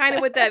kind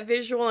of with that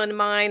visual in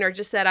mind, or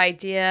just that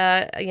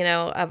idea,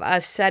 of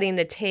us setting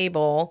the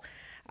table,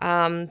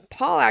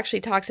 Paul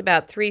actually talks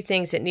about 3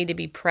 things that need to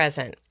be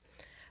present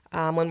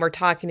when we're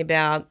talking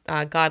about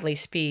godly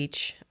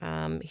speech.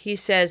 He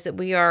says that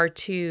we are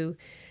to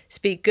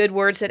speak good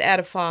words that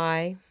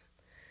edify,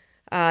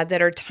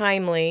 that are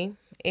timely,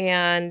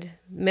 and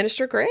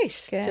minister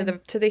grace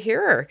to the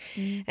hearer.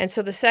 And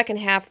so the second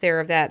half there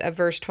of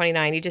verse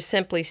 29, he just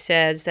simply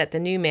says that the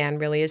new man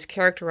really is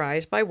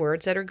characterized by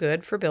words that are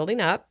good for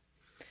building up,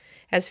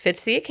 as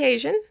fits the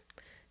occasion,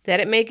 that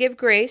it may give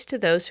grace to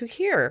those who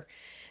hear.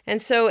 And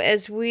so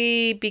as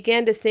we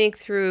begin to think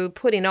through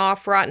putting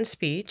off rotten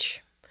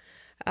speech,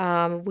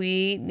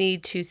 we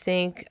need to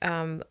think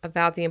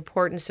about the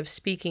importance of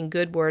speaking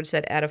good words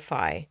that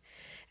edify.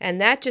 And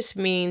that just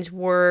means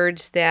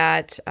words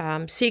that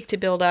seek to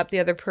build up the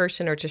other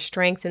person or to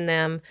strengthen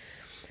them,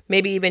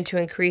 maybe even to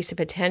increase the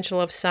potential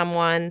of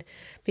someone.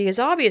 Because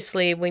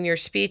obviously when your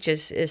speech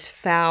is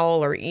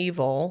foul or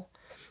evil,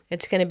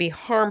 it's going to be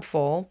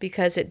harmful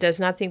because it does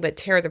nothing but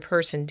tear the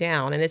person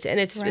down. And it's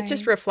Right.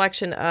 just a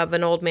reflection of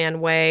an old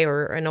man way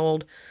or an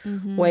old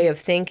way of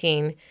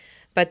thinking.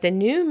 But the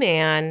new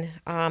man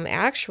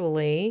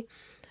actually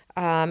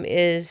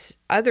is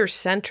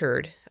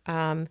other-centered.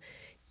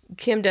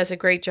 Kim does a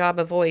great job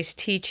of always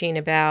teaching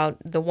about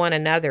the one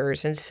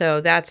another's, and so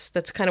that's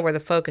kind of where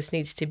the focus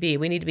needs to be.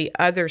 We need to be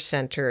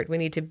other-centered. We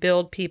need to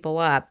build people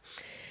up.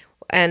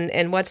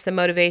 And what's the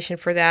motivation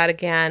for that?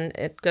 Again,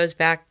 it goes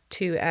back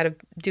to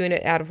doing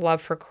it out of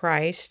love for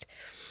Christ.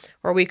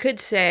 Or we could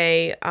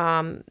say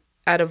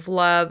out of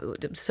love,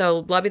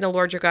 so loving the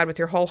Lord your God with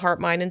your whole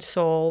heart, mind, and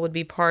soul would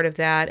be part of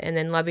that, and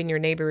then loving your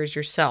neighbor as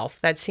yourself.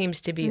 That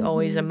seems to be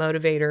always a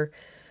motivator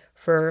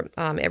for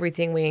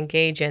everything we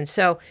engage in.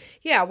 So,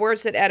 yeah,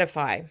 words that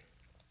edify.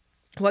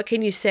 What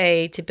can you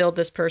say to build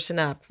this person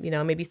up?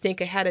 Maybe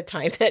think ahead of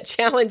time, that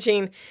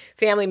challenging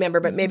family member,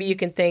 but maybe you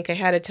can think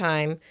ahead of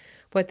time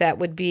what that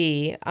would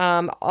be.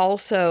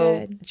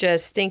 Also,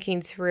 just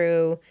thinking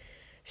through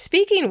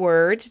speaking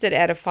words that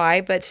edify,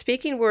 but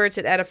speaking words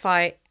that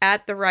edify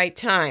at the right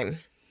time.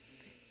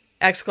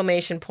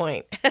 Exclamation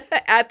point.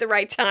 At the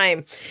right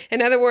time.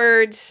 In other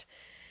words,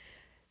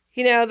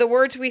 the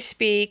words we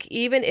speak,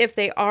 even if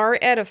they are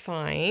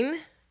edifying,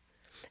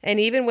 and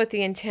even with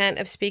the intent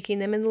of speaking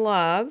them in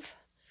love,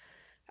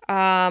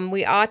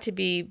 we ought to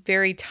be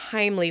very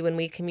timely when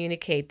we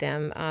communicate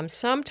them.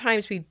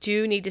 Sometimes we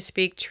do need to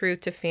speak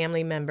truth to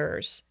family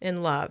members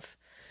in love,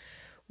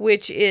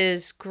 which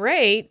is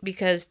great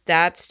because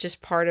that's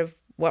just part of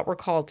what we're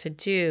called to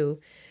do.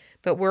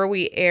 But where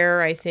we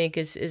err, I think,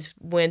 is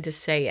when to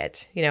say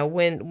it.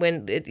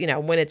 When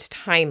it's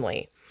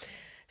timely.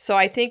 So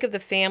I think of the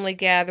family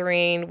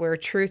gathering where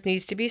truth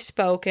needs to be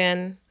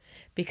spoken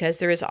because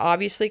there is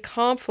obviously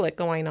conflict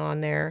going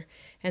on there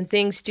and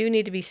things do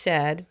need to be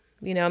said.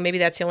 Maybe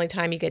that's the only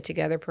time you get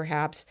together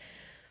perhaps.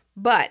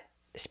 But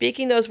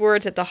speaking those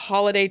words at the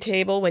holiday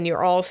table when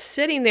you're all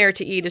sitting there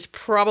to eat is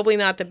probably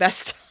not the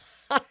best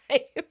time.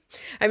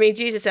 I mean,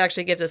 Jesus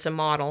actually gives us a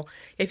model.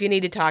 If you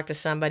need to talk to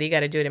somebody, you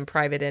got to do it in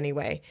private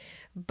anyway.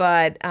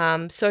 But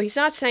so he's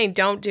not saying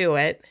don't do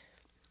it.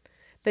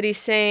 But he's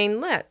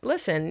saying,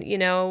 listen,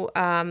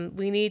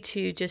 we need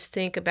to just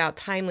think about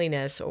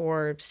timeliness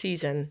or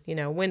season,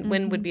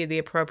 when would be the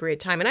appropriate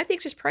time. And I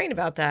think just praying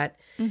about that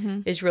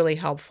is really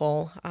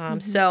helpful.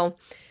 So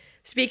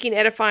speaking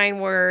edifying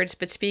words,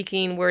 but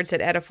speaking words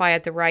that edify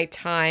at the right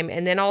time,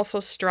 and then also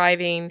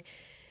striving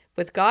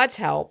with God's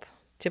help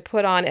to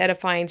put on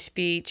edifying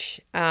speech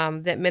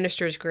that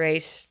ministers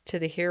grace to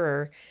the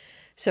hearer.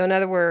 So in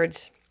other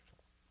words,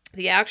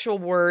 the actual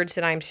words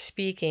that I'm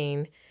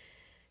speaking,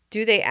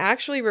 do they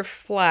actually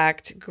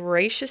reflect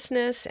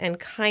graciousness and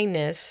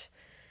kindness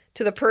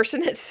to the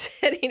person that's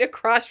sitting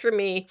across from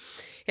me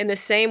in the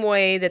same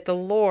way that the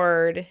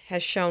Lord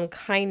has shown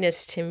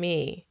kindness to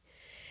me?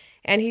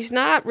 And he's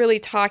not really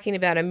talking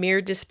about a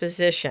mere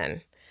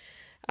disposition.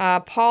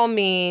 Paul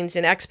means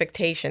an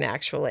expectation,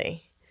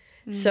 actually.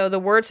 So the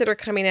words that are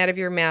coming out of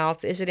your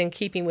mouth, is it in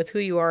keeping with who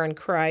you are in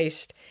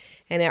Christ?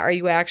 And are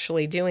you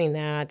actually doing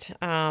that?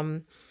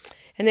 And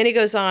then he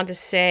goes on to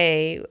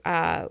say,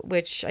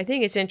 which I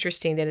think is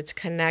interesting that it's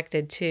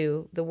connected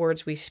to the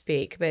words we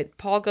speak. But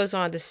Paul goes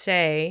on to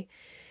say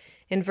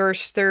in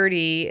verse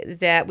 30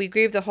 that we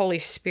grieve the Holy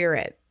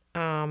Spirit,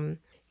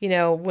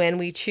 when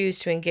we choose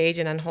to engage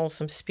in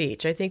unwholesome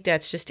speech. I think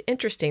that's just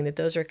interesting that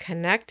those are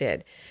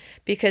connected,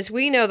 because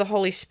we know the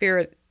Holy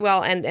Spirit,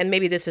 well, and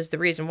maybe this is the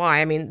reason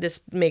why. I mean, this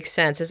makes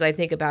sense as I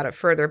think about it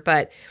further,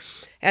 but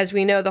as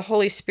we know, the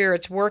Holy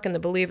Spirit's work in the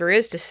believer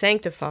is to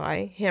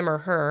sanctify him or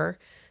her,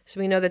 so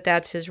we know that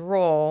that's his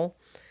role.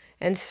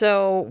 And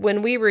so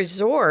when we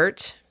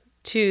resort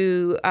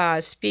to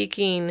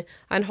speaking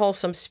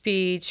unwholesome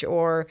speech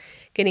or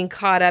getting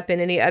caught up in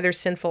any other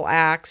sinful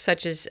acts,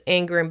 such as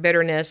anger and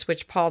bitterness,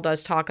 which Paul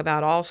does talk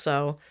about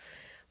also,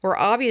 we're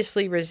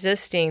obviously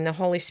resisting the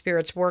Holy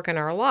Spirit's work in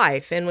our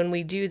life. And when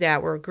we do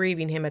that, we're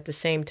grieving him at the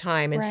same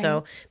time. And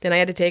so then I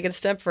had to take it a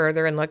step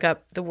further and look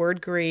up the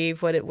word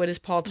grieve. What is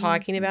Paul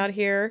talking about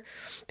here?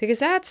 Because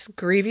that's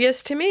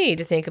grievous to me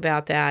to think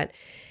about that.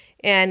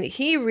 And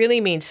he really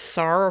means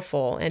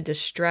sorrowful and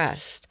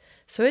distressed.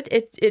 So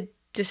it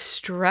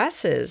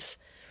distresses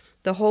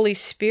the Holy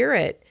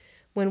Spirit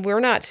when we're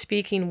not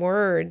speaking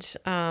words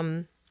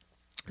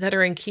that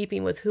are in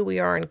keeping with who we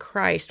are in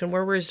Christ, when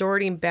we're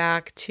resorting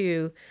back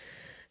to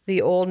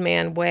the old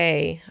man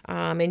way.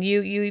 And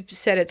you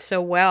said it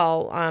so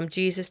well.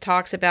 Jesus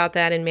talks about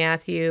that in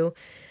Matthew,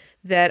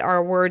 that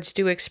our words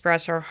do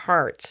express our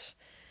hearts.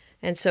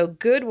 And so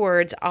good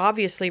words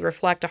obviously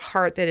reflect a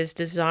heart that is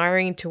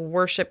desiring to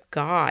worship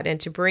God and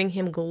to bring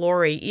him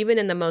glory, even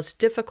in the most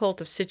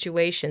difficult of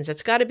situations.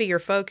 It's got to be your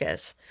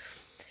focus.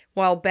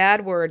 While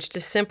bad words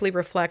just simply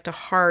reflect a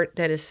heart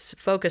that is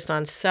focused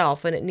on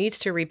self, and it needs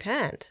to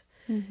repent.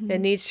 It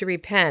needs to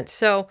repent.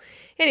 So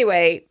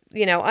anyway,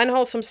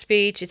 unwholesome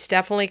speech, it's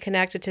definitely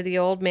connected to the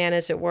old man,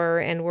 as it were,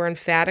 and we're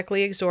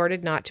emphatically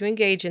exhorted not to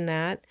engage in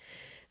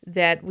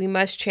that we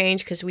must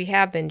change because we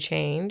have been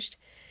changed.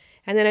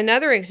 And then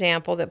another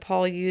example that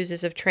Paul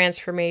uses of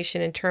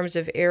transformation in terms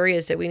of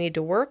areas that we need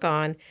to work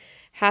on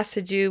has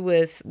to do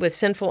with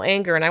sinful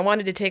anger. And I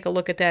wanted to take a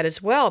look at that as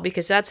well,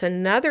 because that's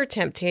another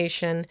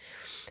temptation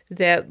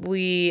that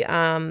we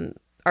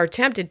are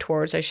tempted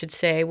towards, I should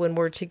say, when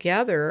we're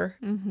together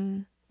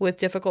with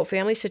difficult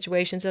family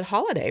situations at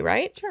holiday,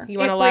 right? Sure. You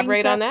want to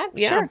elaborate on that?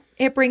 Yeah. Sure.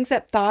 It brings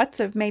up thoughts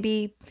of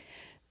maybe,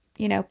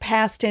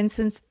 past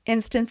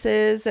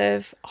instances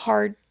of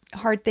hard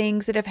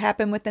things that have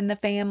happened within the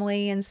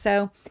family. And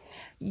so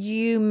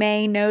you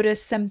may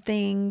notice some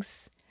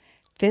things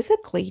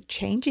physically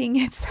changing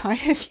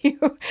inside of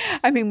you.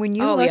 I mean, when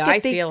you look at I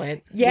feel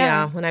it.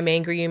 Yeah. When I'm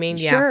angry, you mean?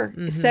 Yeah. Sure.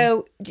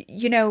 So,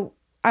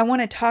 I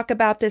want to talk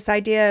about this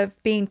idea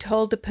of being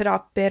told to put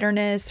off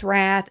bitterness,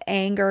 wrath,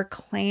 anger,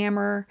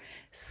 clamor,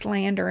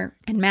 slander,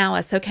 and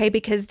malice, okay?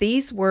 Because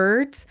these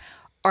words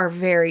are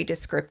very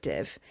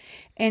descriptive.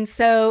 And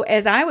so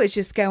as I was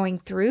just going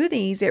through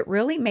these, it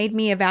really made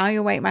me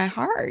evaluate my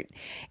heart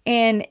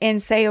and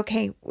say,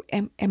 okay,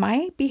 am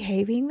I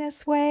behaving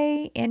this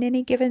way in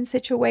any given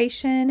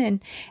situation?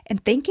 And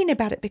thinking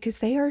about it, because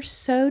they are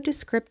so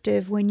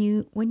descriptive when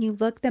you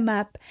look them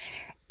up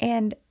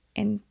and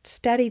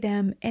study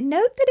them. And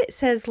note that it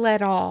says,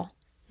 let all.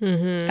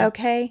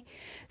 Okay?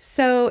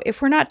 So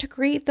if we're not to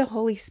grieve the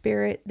Holy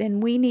Spirit,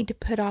 then we need to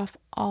put off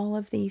all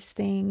of these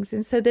things.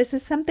 And so this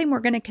is something we're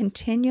going to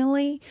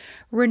continually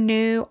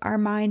renew our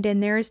mind in.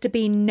 There is to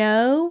be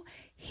no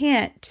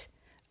hint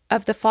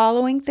of the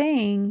following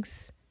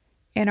things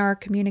in our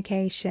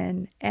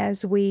communication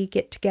as we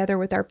get together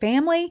with our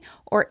family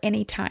or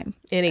anytime.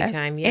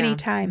 Anytime.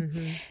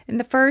 And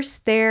the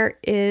first there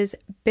is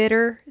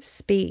bitter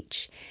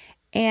speech.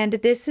 And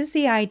this is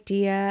the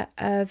idea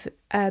of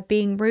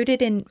being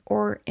rooted in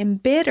or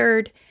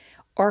embittered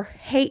or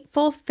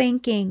hateful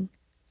thinking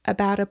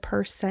about a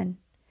person.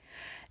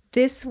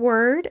 This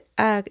word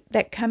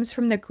that comes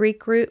from the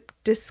Greek root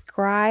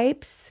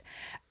describes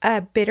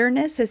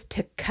bitterness as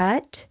to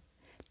cut,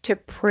 to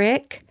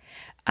prick.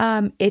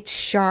 It's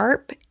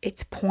sharp,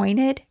 it's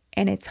pointed,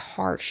 and it's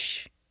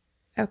harsh.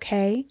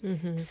 Okay?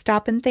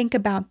 Stop and think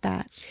about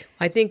that.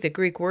 I think the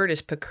Greek word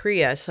is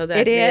pakria, so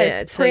that it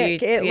is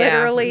prick. So it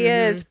literally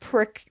is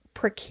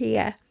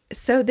prikia.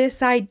 So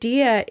this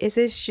idea is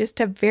it's just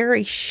a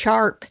very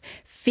sharp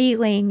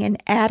feeling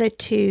and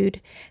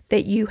attitude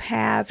that you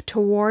have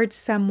towards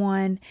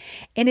someone.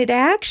 And it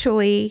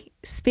actually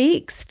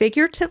speaks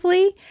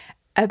figuratively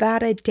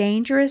about a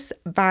dangerous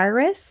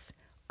virus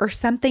or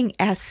something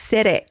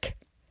acidic.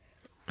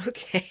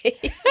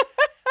 Okay.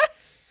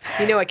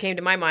 You know what came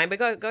to my mind,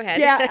 but go ahead.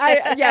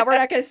 Yeah, we're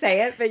not going to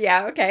say it, but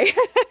yeah, okay.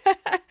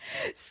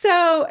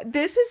 So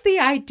this is the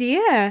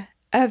idea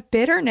of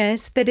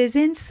bitterness that is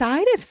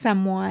inside of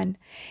someone.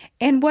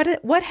 And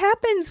what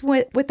happens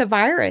with the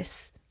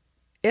virus?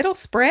 It'll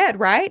spread,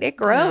 right? It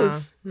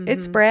grows. Yeah. Mm-hmm.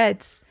 It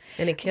spreads.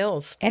 And it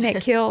kills. And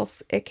it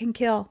kills. It can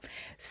kill.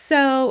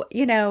 So,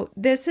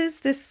 this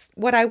is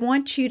what I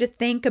want you to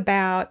think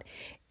about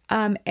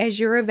as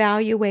you're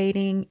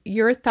evaluating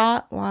your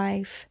thought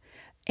life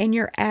and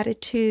your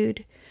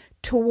attitude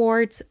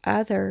towards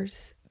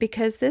others,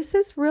 because this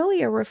is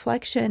really a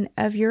reflection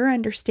of your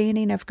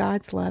understanding of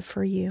God's love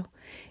for you.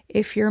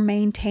 If you're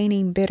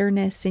maintaining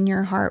bitterness in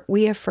your heart,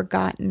 we have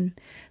forgotten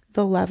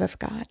the love of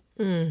God.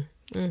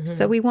 Mm-hmm.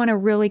 So we want to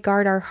really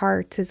guard our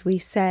hearts, as we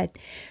said.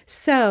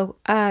 So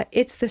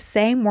it's the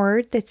same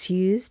word that's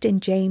used in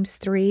James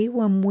 3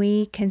 when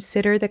we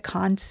consider the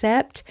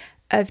concept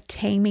of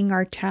taming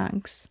our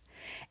tongues,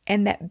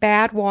 and that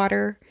bad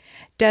water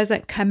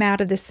doesn't come out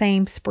of the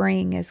same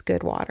spring as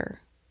good water.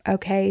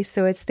 Okay,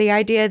 so it's the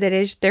idea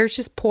that there's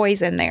just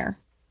poison there.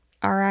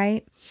 All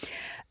right.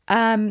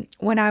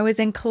 When I was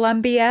in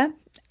Colombia,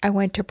 I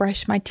went to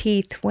brush my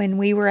teeth when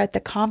we were at the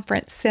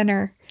conference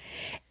center,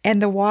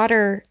 and the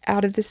water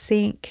out of the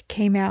sink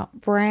came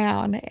out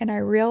brown, and I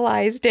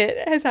realized it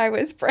as I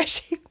was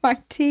brushing my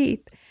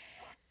teeth.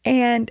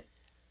 And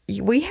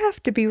we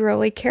have to be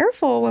really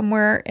careful when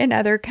we're in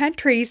other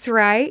countries,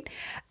 right?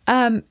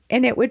 And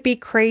it would be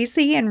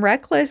crazy and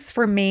reckless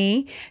for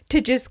me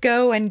to just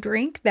go and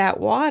drink that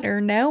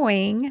water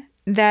knowing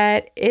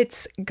that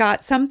it's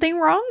got something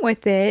wrong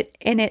with it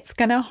and it's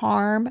going to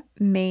harm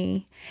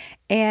me.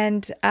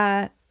 And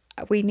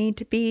we need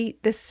to be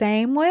the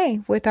same way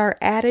with our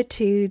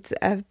attitudes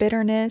of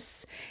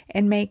bitterness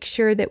and make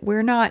sure that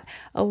we're not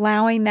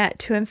allowing that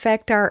to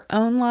infect our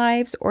own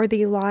lives or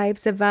the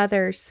lives of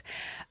others.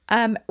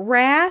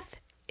 Wrath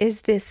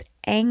is this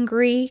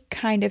angry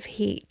kind of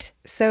heat.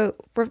 So,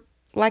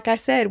 like I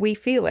said, we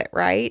feel it,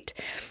 right?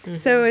 Mm-hmm.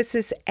 So it's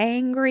this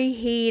angry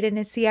heat, and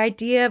it's the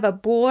idea of a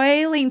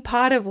boiling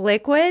pot of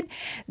liquid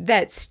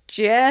that's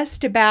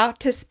just about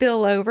to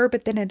spill over,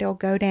 but then it'll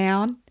go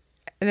down,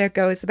 and it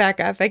goes back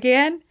up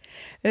again.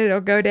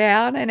 It'll go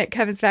down, and it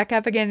comes back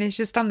up again. It's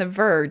just on the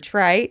verge,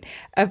 right,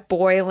 of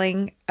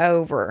boiling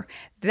over.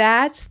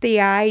 That's the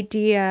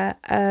idea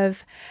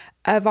of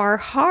our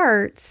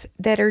hearts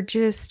that are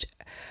just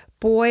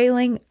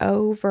boiling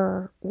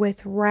over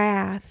with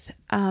wrath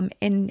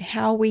in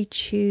how we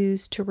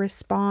choose to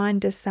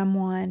respond to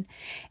someone.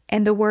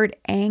 And the word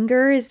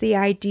anger is the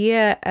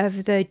idea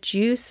of the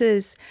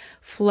juices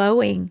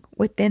flowing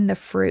within the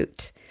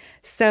fruit.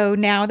 So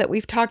now that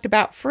we've talked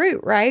about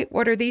fruit, right?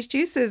 What are these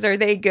juices? Are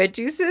they good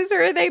juices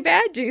or are they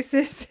bad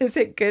juices? Is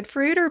it good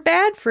fruit or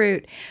bad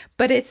fruit?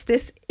 But it's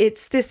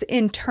this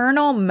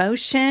internal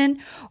motion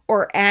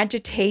or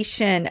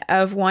agitation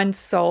of one's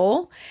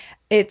soul.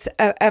 It's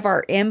of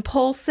our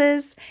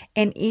impulses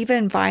and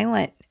even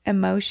violent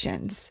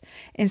emotions.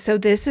 And so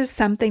this is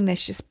something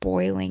that's just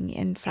boiling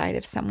inside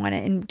of someone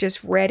and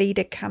just ready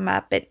to come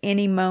up at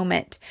any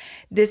moment.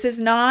 This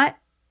is not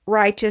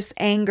righteous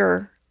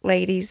anger,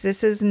 ladies.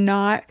 This is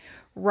not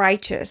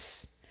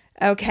righteous.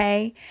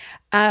 Okay?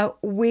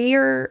 We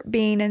are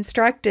being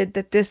instructed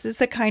that this is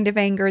the kind of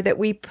anger that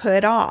we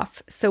put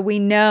off. So we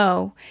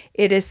know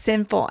it is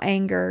sinful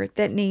anger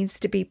that needs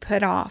to be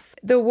put off.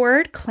 The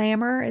word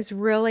clamor is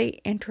really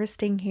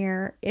interesting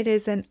here. It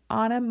is an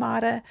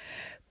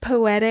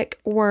onomatopoetic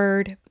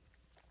word,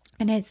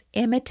 and it's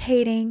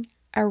imitating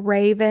a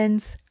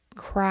raven's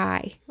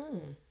cry.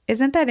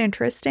 Isn't that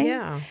interesting?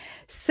 Yeah.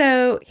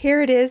 So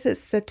here it is.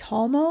 It's the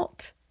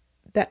tumult,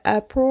 the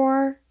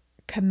uproar,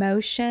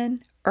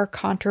 commotion, or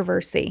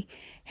controversy.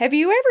 Have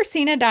you ever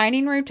seen a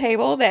dining room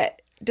table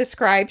that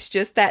describes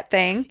just that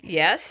thing?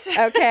 Yes.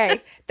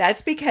 Okay.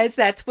 That's because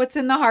that's what's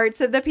in the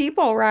hearts of the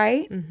people,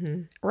 right?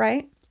 Mm-hmm.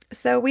 Right?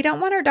 So we don't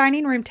want our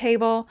dining room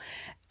table,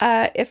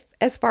 if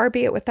as far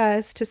be it with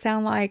us, to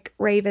sound like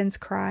ravens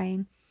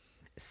crying.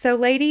 So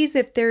ladies,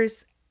 if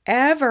there's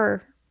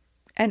ever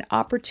an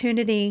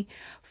opportunity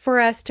for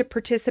us to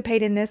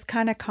participate in this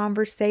kind of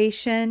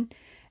conversation,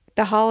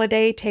 the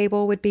holiday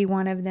table would be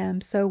one of them.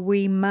 So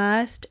we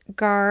must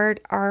guard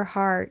our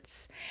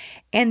hearts.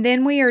 And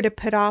then we are to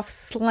put off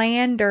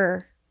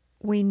slander.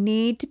 We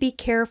need to be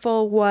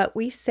careful what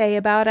we say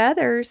about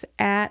others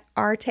at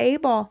our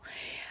table.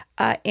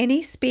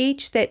 Any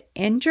speech that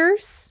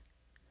injures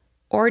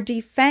or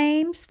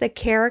defames the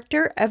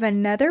character of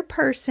another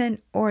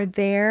person or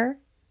their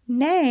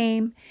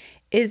name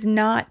is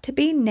not to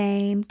be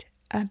named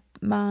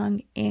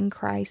among in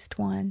Christ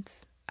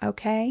ones.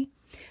 Okay?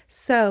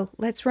 So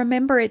let's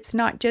remember it's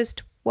not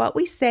just what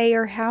we say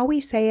or how we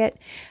say it,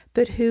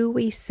 but who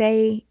we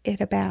say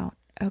it about.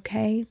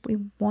 Okay? We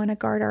want to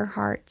guard our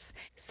hearts.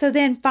 So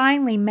then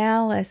finally,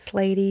 malice,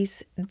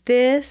 ladies.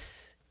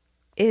 This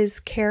is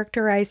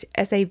characterized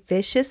as a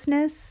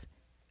viciousness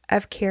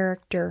of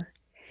character.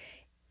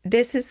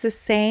 This is the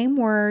same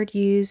word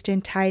used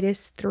in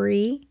Titus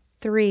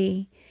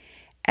 3:3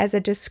 as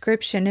a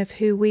description of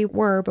who we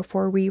were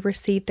before we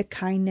received the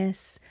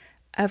kindness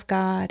of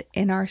God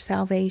in our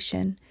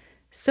salvation.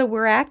 So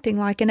we're acting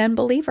like an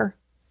unbeliever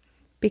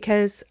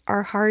because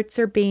our hearts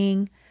are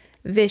being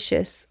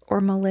vicious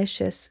or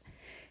malicious.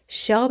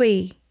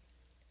 Shelby,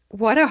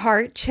 what a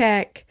heart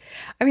check.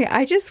 I mean,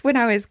 when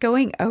I was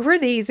going over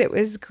these, it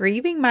was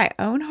grieving my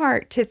own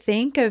heart to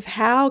think of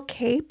how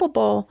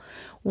capable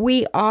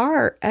we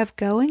are of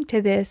going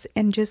to this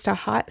in just a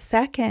hot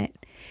second.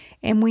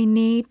 And we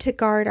need to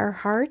guard our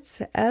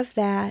hearts of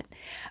that.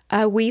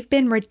 We've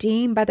been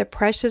redeemed by the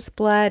precious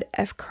blood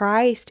of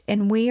Christ,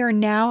 and we are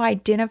now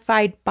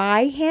identified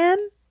by Him,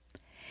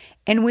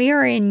 and we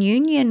are in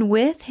union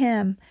with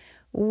Him.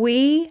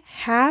 We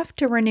have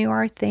to renew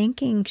our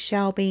thinking,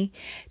 Shelby,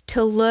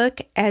 to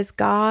look as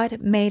God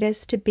made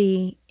us to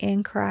be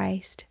in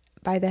Christ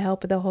by the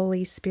help of the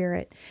Holy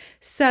Spirit.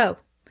 So,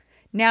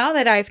 now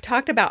that I've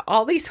talked about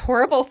all these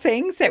horrible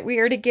things that we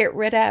are to get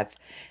rid of,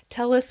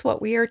 tell us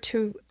what we are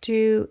to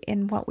do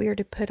and what we are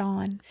to put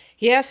on.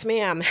 Yes,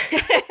 ma'am.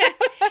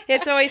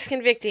 It's always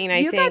convicting,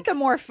 I think. You got the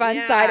more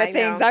fun side of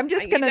things. I'm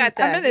just going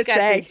to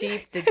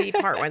say. The deep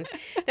heart ones.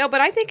 No,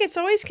 but I think it's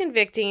always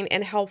convicting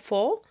and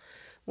helpful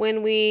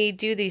when we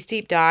do these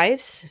deep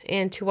dives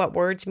into what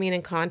words mean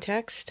in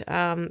context.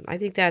 I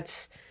think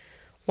that's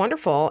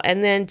wonderful.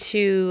 And then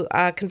to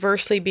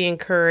conversely be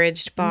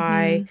encouraged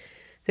by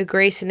the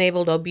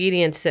grace-enabled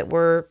obedience that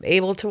we're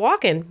able to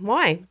walk in.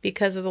 Why?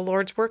 Because of the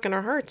Lord's work in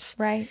our hearts.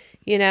 Right.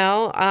 You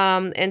know,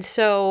 and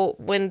so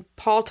when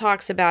Paul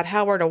talks about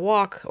how we're to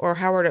walk or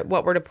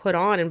what we're to put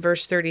on in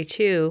verse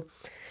 32,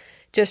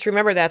 just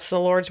remember that's the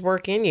Lord's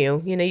work in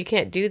you. You know, you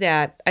can't do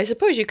that. I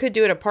suppose you could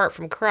do it apart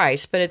from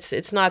Christ, but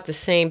it's not the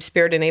same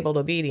Spirit-enabled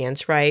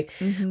obedience, right?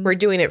 Mm-hmm. We're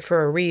doing it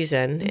for a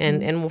reason,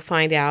 and we'll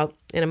find out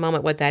in a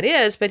moment what that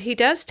is. But he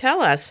does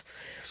tell us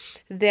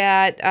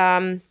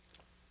that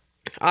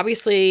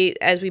obviously,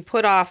 as we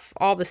put off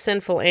all the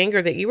sinful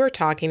anger that you were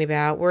talking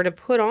about, we're to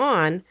put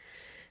on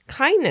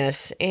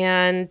kindness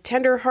and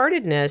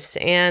tenderheartedness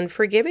and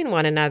forgiving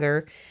one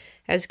another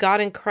as God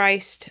in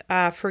Christ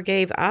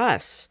forgave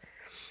us.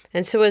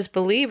 And so as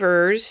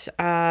believers,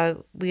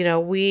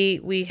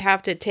 we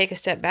have to take a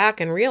step back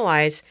and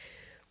realize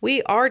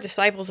we are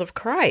disciples of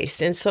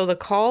Christ. And so the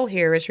call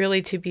here is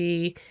really to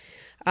be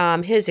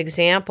his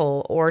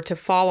example, or to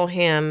follow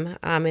him,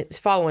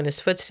 follow in his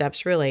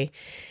footsteps, really.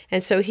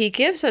 And so he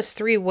gives us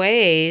 3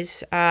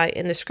 ways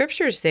in the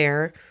scriptures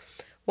there,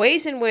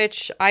 ways in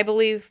which I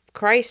believe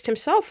Christ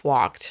himself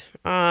walked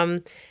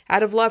out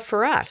of love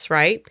for us,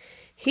 right?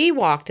 He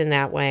walked in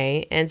that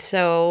way. And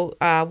so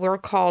we're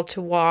called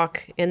to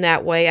walk in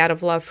that way out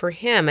of love for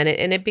him. And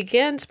it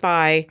begins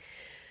by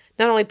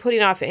not only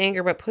putting off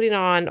anger, but putting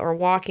on or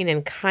walking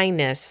in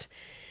kindness.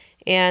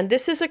 And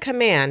this is a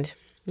command,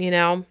 you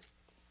know.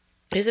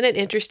 Isn't it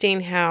interesting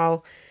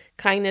how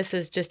kindness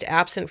is just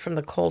absent from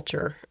the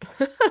culture?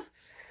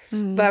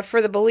 But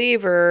for the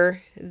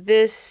believer,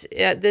 this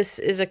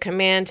is a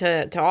command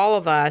to all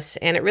of us,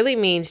 and it really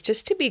means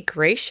just to be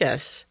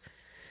gracious.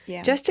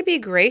 Yeah. Just to be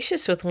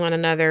gracious with one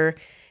another,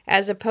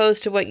 as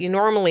opposed to what you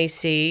normally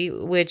see,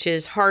 which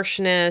is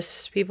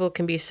harshness. People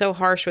can be so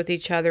harsh with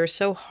each other,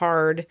 so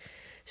hard,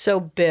 so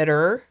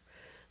bitter,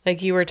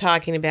 like you were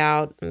talking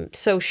about,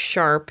 so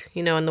sharp,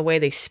 you know, in the way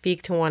they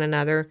speak to one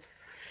another.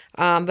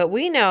 But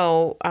we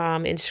know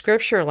in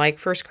Scripture, like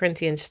 1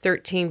 Corinthians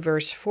 13,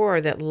 verse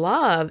 4, that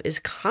love is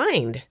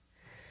kind.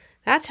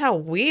 That's how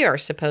we are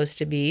supposed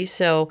to be.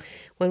 So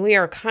when we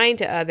are kind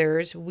to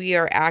others, we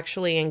are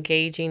actually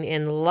engaging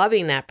in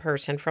loving that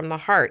person from the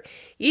heart,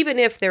 even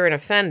if they're an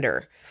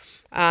offender.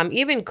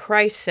 Even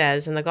Christ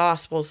says in the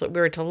Gospels that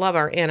we're to love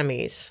our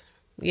enemies,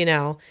 you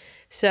know.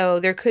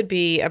 So there could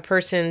be a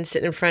person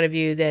sitting in front of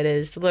you that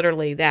is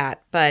literally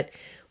that, but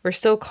we're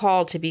still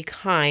called to be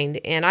kind.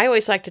 And I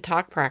always like to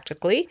talk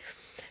practically.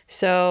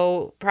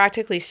 So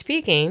practically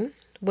speaking,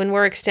 when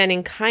we're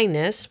extending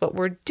kindness, what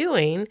we're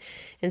doing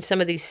in some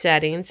of these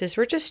settings is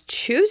we're just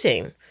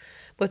choosing,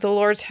 with the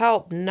Lord's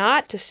help,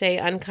 not to say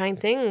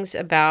unkind things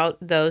about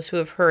those who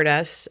have hurt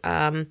us,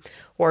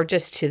 or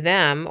just to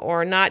them,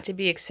 or not to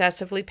be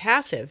excessively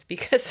passive.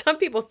 Because some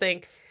people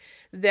think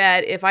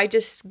that if I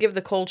just give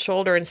the cold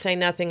shoulder and say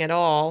nothing at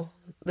all,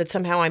 that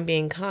somehow I'm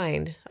being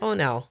kind. Oh,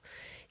 no.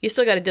 You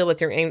still got to deal with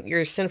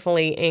your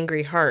sinfully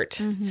angry heart.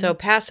 Mm-hmm. So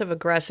passive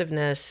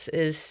aggressiveness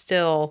is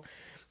still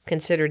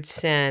considered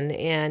sin,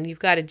 and you've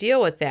got to deal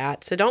with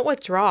that. So don't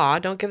withdraw,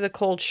 don't give the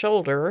cold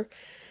shoulder,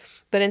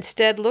 but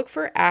instead look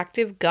for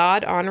active,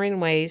 God-honoring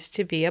ways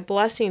to be a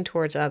blessing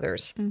towards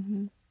others.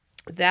 Mm-hmm.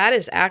 That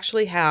is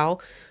actually how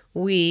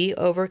we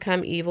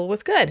overcome evil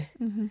with good.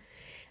 Mm-hmm.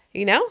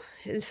 You know?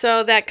 And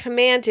so that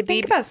command to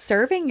Think about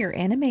serving your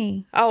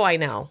enemy. Oh, I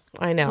know.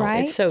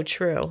 Right? It's so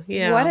true.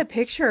 Yeah. What a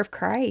picture of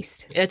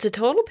Christ. It's a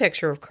total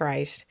picture of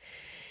Christ.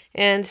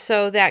 And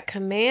so that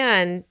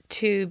command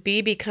to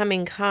be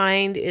becoming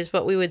kind is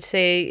what we would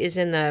say is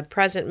in the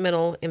present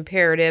middle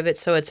imperative.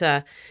 It's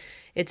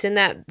in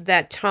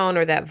that tone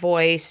or that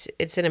voice.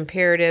 It's an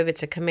imperative.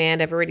 It's a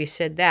command. I've already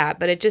said that.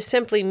 But it just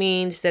simply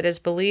means that as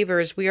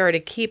believers, we are to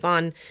keep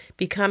on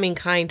becoming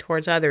kind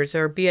towards others,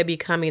 or be a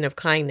becoming of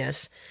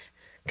kindness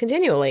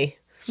continually.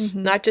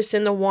 not just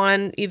in the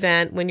one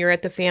event when you're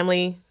at the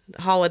family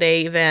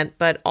holiday event,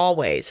 but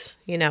always,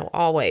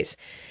 always.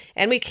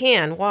 And we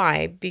can.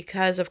 Why?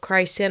 Because of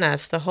Christ in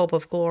us, the hope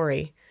of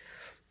glory.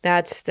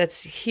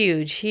 That's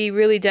huge. He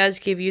really does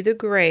give you the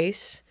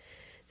grace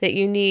that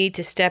you need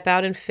to step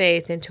out in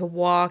faith and to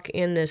walk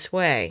in this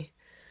way,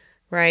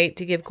 right?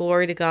 To give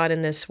glory to God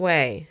in this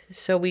way.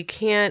 So we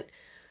can't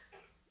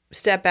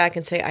step back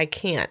and say, I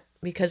can't,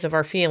 because of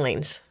our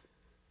feelings.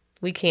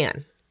 We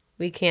can.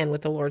 We can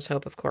with the Lord's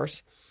hope, of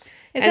course.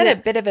 Is that a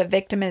bit of a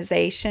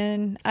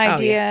victimization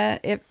idea?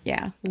 Oh,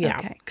 yeah.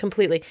 Okay.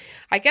 Completely.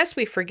 I guess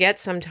we forget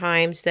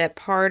sometimes that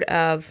part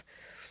of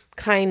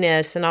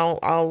kindness, and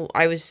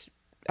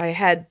I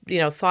had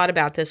thought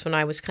about this when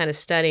I was kind of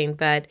studying,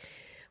 but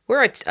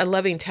we're a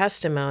living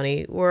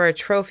testimony. We're a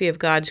trophy of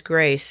God's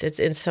grace. It's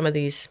in some of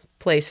these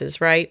places,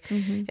 right?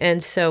 Mm-hmm.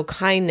 And so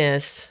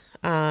kindness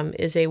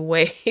is a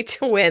way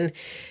to win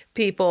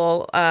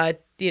people,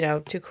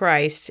 to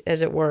Christ,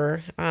 as it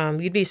were.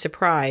 You'd be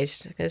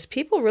surprised because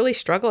people really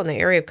struggle in the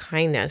area of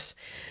kindness.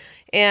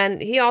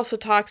 And he also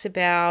talks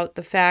about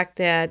the fact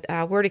that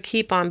we're to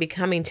keep on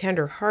becoming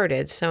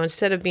tenderhearted. So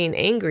instead of being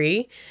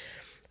angry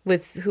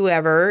with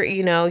whoever,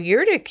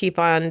 you're to keep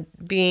on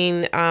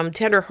being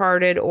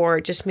tenderhearted, or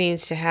it just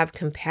means to have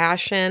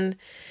compassion.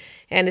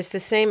 And it's the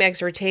same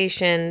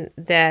exhortation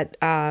that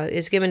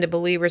is given to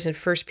believers in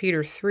 1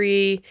 Peter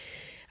 3.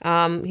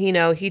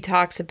 He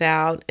talks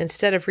about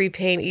instead of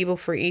repaying evil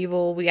for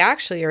evil, we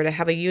actually are to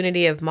have a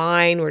unity of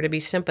mind. We're to be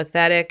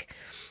sympathetic,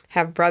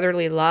 have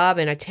brotherly love,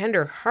 and a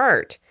tender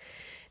heart.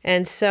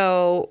 And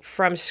so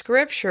from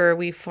Scripture,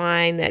 we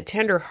find that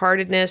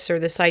tenderheartedness, or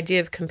this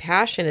idea of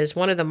compassion, is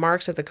one of the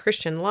marks of the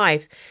Christian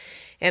life.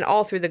 And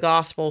all through the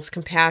Gospels,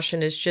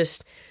 compassion is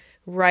just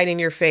right in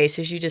your face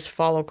as you just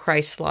follow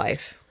Christ's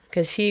life,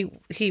 because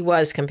he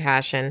was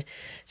compassion.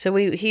 So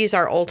he's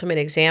our ultimate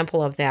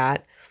example of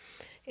that.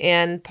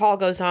 And Paul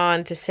goes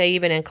on to say,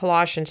 even in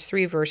Colossians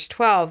 3, verse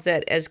 12,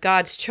 that as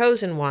God's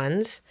chosen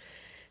ones,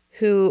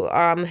 who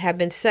have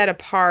been set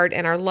apart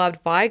and are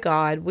loved by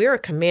God, we are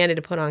commanded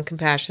to put on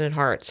compassionate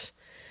hearts.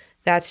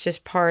 That's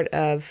just part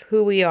of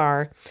who we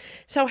are.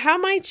 So how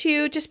might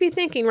you, just be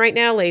thinking right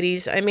now,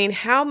 ladies,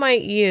 how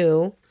might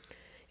you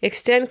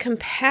extend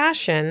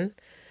compassion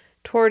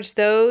towards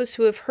those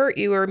who have hurt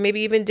you or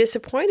maybe even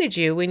disappointed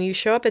you when you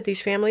show up at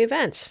these family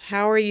events?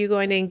 How are you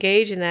going to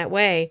engage in that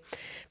way?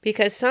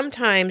 Because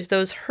sometimes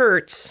those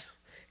hurts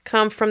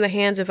come from the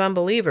hands of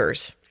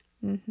unbelievers.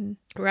 Mm-hmm.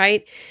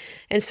 Right?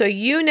 And so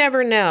you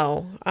never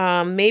know.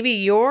 Maybe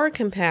your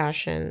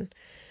compassion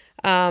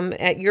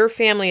at your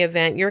family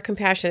event, your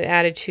compassionate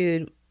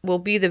attitude will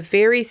be the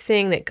very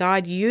thing that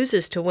God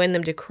uses to win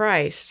them to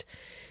Christ.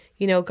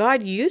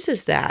 God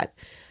uses that.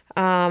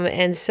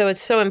 And so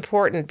it's so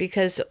important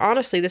because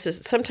honestly, this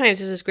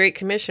is Great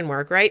Commission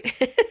work, right?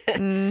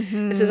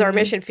 Mm-hmm. This is our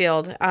mission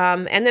field.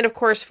 And then of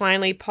course,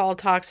 finally, Paul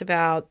talks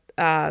about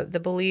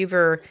the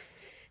believer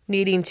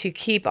needing to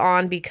keep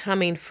on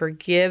becoming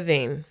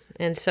forgiving.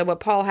 And so what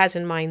Paul has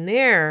in mind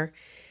there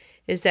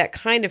is that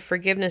kind of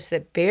forgiveness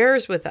that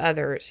bears with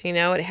others.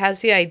 It has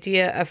the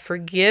idea of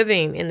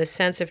forgiving in the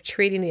sense of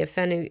treating the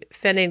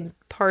offending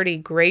party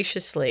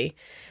graciously,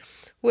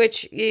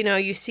 which,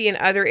 you see in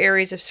other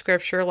areas of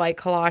Scripture like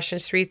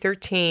Colossians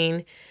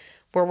 3:13,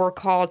 where we're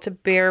called to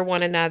bear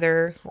one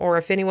another, or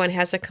if anyone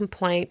has a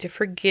complaint, to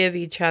forgive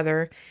each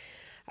other.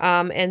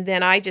 And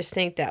then I just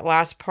think that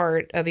last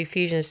part of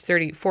Ephesians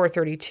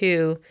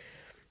 4:32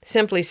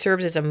 simply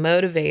serves as a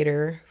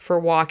motivator for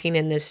walking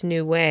in this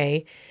new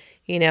way.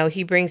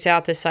 He brings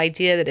out this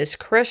idea that as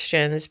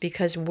Christians,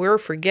 because we're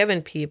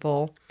forgiven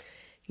people,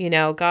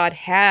 God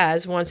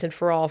has once and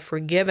for all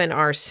forgiven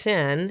our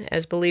sin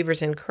as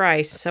believers in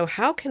Christ. So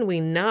how can we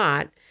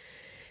not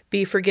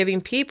be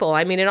forgiving people?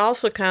 It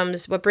also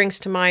what brings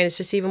to mind is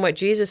just even what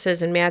Jesus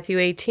says in Matthew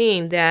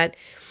 18, that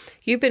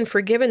you've been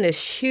forgiven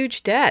this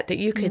huge debt that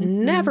you could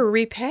mm-hmm. never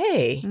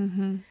repay.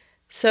 Mm-hmm.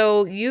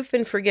 So you've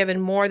been forgiven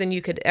more than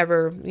you could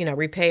ever,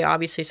 repay,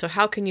 obviously. So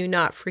how can you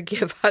not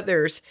forgive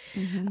others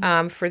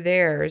mm-hmm. For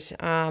theirs?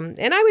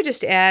 And I would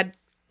just add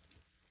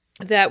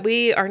that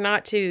we are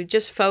not to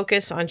just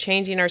focus on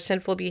changing our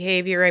sinful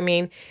behavior.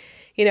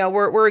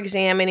 We're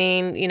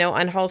examining,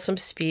 unwholesome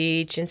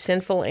speech and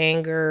sinful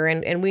anger,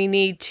 and we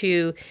need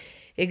to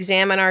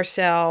examine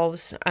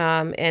ourselves,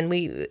 and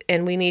we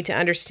need to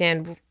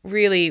understand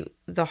really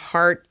the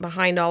heart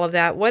behind all of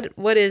that.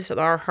 What is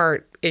our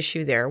heart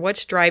issue there?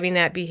 What's driving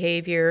that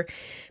behavior?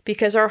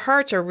 Because our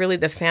hearts are really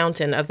the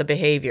fountain of the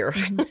behavior,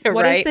 right?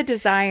 What is the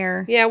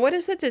desire? Yeah, what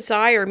is the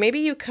desire? Maybe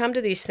you come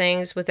to these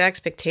things with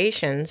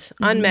expectations,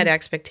 mm-hmm. unmet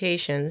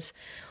expectations,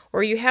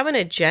 or you have an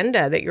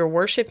agenda that you're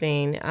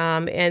worshiping,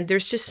 and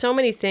there's just so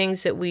many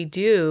things that we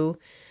do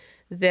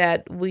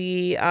that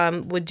we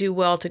would do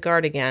well to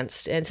guard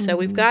against. And so mm-hmm.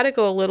 we've got to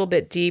go a little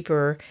bit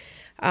deeper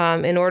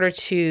in order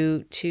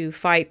to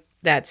fight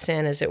that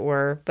sin, as it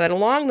were. But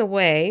along the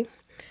way,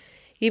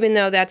 even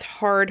though that's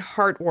hard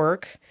heart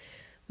work,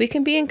 we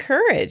can be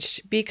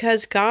encouraged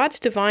because God's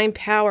divine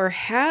power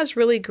has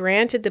really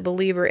granted the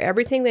believer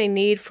everything they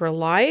need for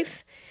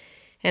life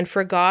and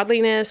for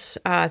godliness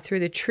through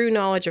the true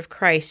knowledge of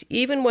Christ,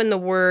 even when the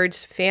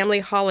words family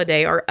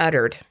holiday are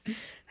uttered.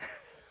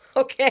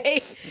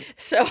 Okay?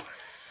 So,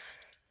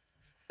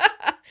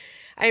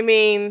 I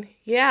mean,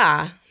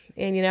 yeah.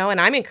 And, and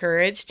I'm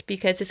encouraged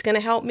because it's going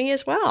to help me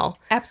as well.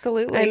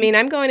 Absolutely. I mean,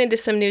 I'm going into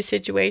some new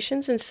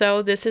situations, and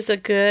so this is a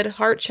good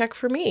heart check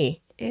for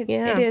me. It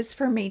is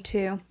for me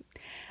too.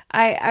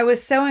 I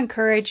was so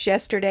encouraged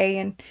yesterday,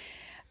 and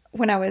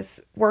when I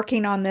was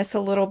working on this a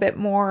little bit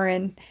more,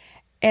 and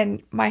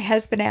my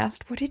husband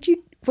asked, what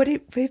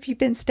have you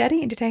been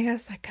studying today? I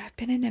was like, I've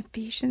been in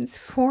Ephesians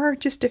 4,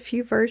 just a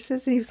few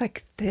verses. And he was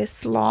like,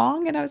 this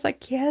long? And I was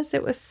like, yes,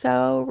 it was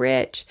so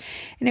rich.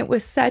 And it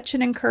was such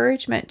an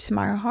encouragement to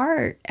my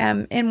heart.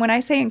 And when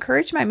I say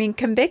encouragement, I mean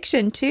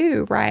conviction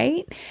too,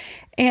 right?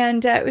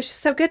 And it was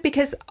just so good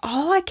because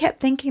all I kept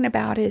thinking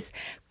about is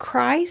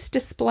Christ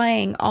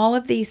displaying all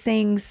of these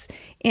things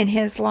in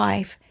his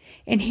life.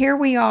 And here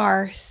we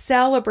are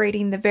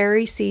celebrating the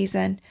very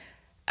season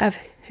of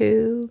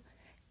who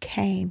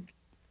came.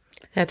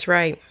 That's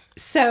right.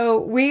 So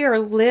we are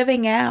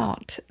living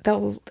out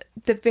the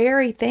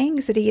very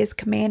things that he has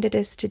commanded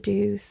us to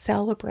do,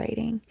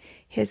 celebrating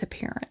his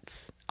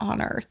appearance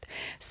on earth.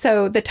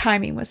 So the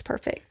timing was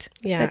perfect.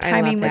 Yeah, the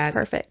timing was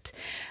perfect.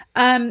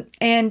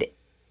 And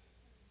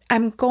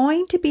I'm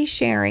going to be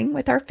sharing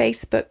with our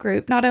Facebook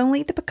group not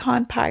only the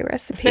pecan pie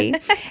recipe,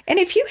 and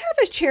if you have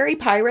a cherry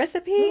pie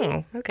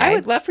recipe, I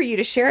would love for you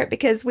to share it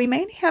because we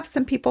may have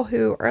some people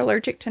who are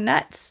allergic to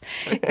nuts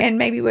and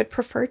maybe would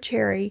prefer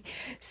cherry.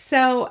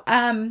 So,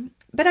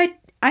 but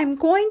I'm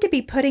going to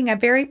be putting a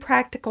very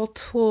practical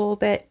tool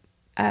that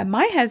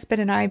my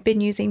husband and I have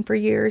been using for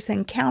years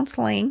in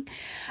counseling,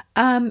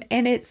 and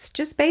it's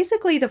just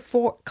basically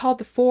called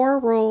the 4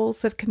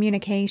 rules of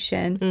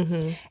communication.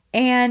 Mm-hmm.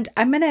 And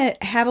I'm going to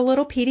have a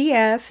little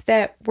PDF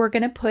that we're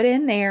going to put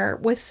in there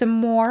with some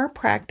more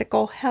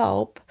practical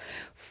help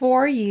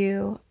for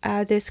you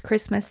this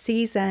Christmas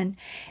season.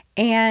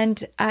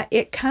 And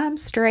it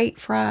comes straight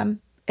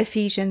from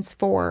Ephesians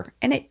 4,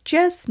 and it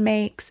just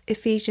makes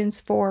Ephesians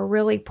 4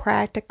 really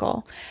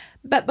practical.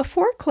 But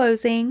before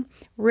closing,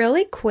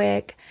 really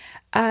quick,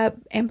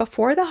 and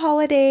before the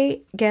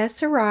holiday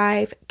guests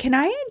arrive, can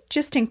I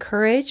just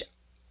encourage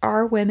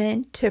our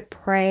women to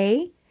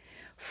pray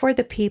for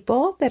the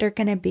people that are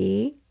going to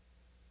be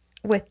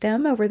with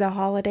them over the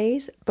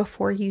holidays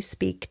before you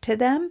speak to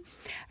them?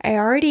 I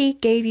already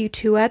gave you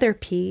 2 other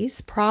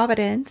P's,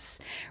 providence,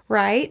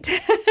 right?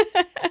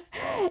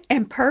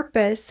 And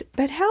purpose.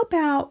 But how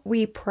about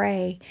we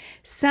pray?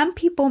 Some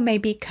people may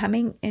be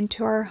coming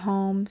into our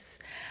homes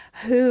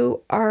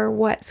who are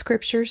what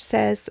Scripture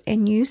says,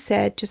 and you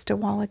said just a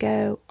while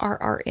ago,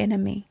 are our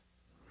enemy.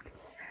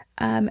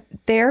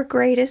 Their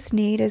greatest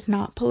need is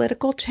not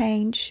political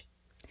change,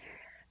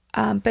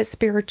 but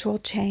spiritual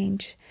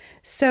change.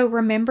 So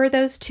remember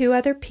those 2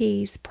 other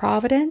P's,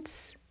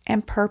 providence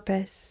and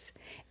purpose.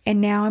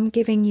 And now I'm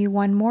giving you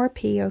one more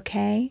P,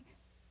 okay?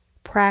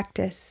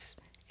 Practice.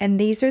 And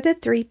these are the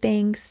 3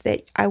 things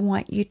that I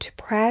want you to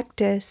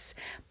practice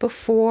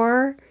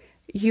before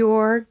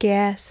your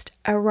guests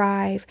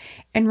arrive.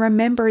 And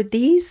remember,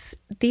 these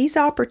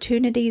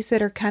opportunities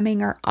that are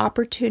coming are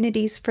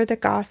opportunities for the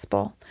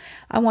gospel.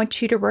 I want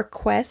you to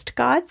request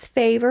God's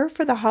favor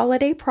for the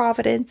holiday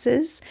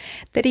providences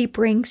that he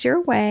brings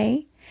your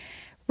way.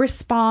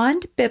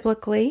 Respond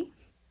biblically.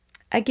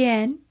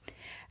 Again,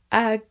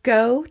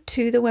 go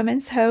to the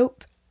Women's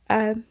Hope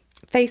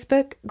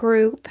Facebook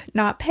group,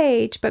 not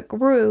page, but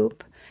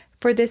group,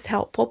 for this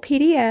helpful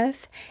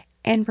PDF.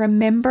 And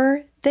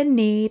remember the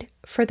need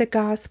for the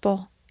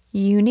gospel.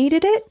 You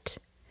needed it,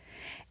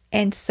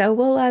 and so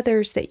will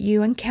others that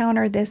you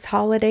encounter this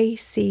holiday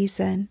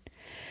season.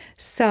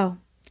 So,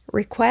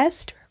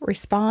 request,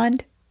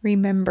 respond,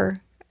 remember,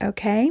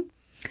 okay?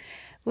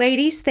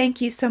 Ladies,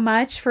 thank you so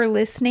much for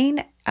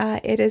listening.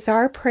 It is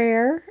our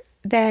prayer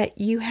that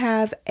you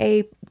have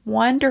a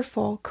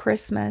wonderful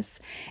Christmas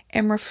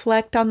and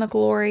reflect on the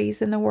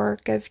glories and the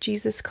work of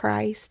Jesus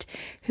Christ,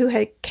 who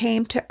had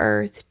came to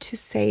earth to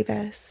save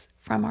us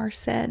from our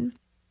sin.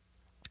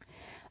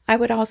 I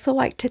would also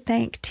like to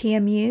thank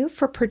TMU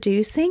for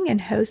producing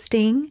and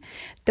hosting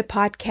the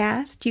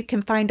podcast. You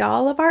can find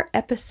all of our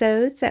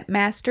episodes at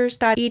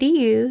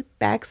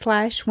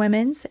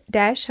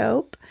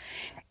masters.edu/women's-hope.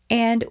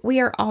 And we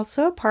are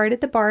also a part of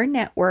the BAR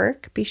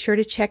Network. Be sure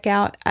to check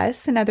out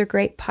us and other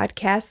great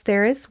podcasts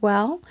there as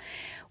well.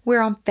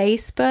 We're on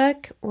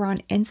Facebook, we're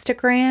on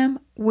Instagram,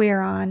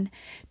 we're on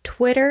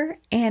Twitter,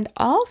 and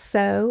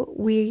also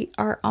we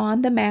are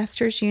on the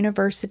Masters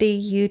University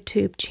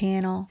YouTube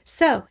channel.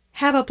 So,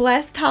 have a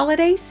blessed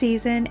holiday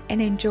season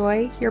and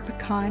enjoy your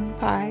pecan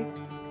pie.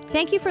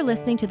 Thank you for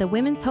listening to the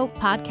Women's Hope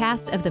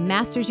podcast of the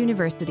Masters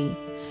University.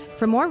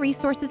 For more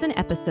resources and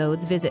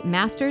episodes, visit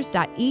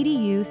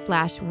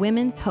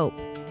masters.edu/women's hope.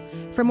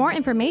 For more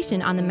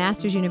information on the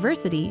Masters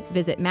University,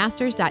 visit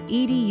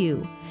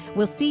masters.edu.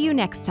 We'll see you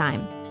next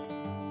time.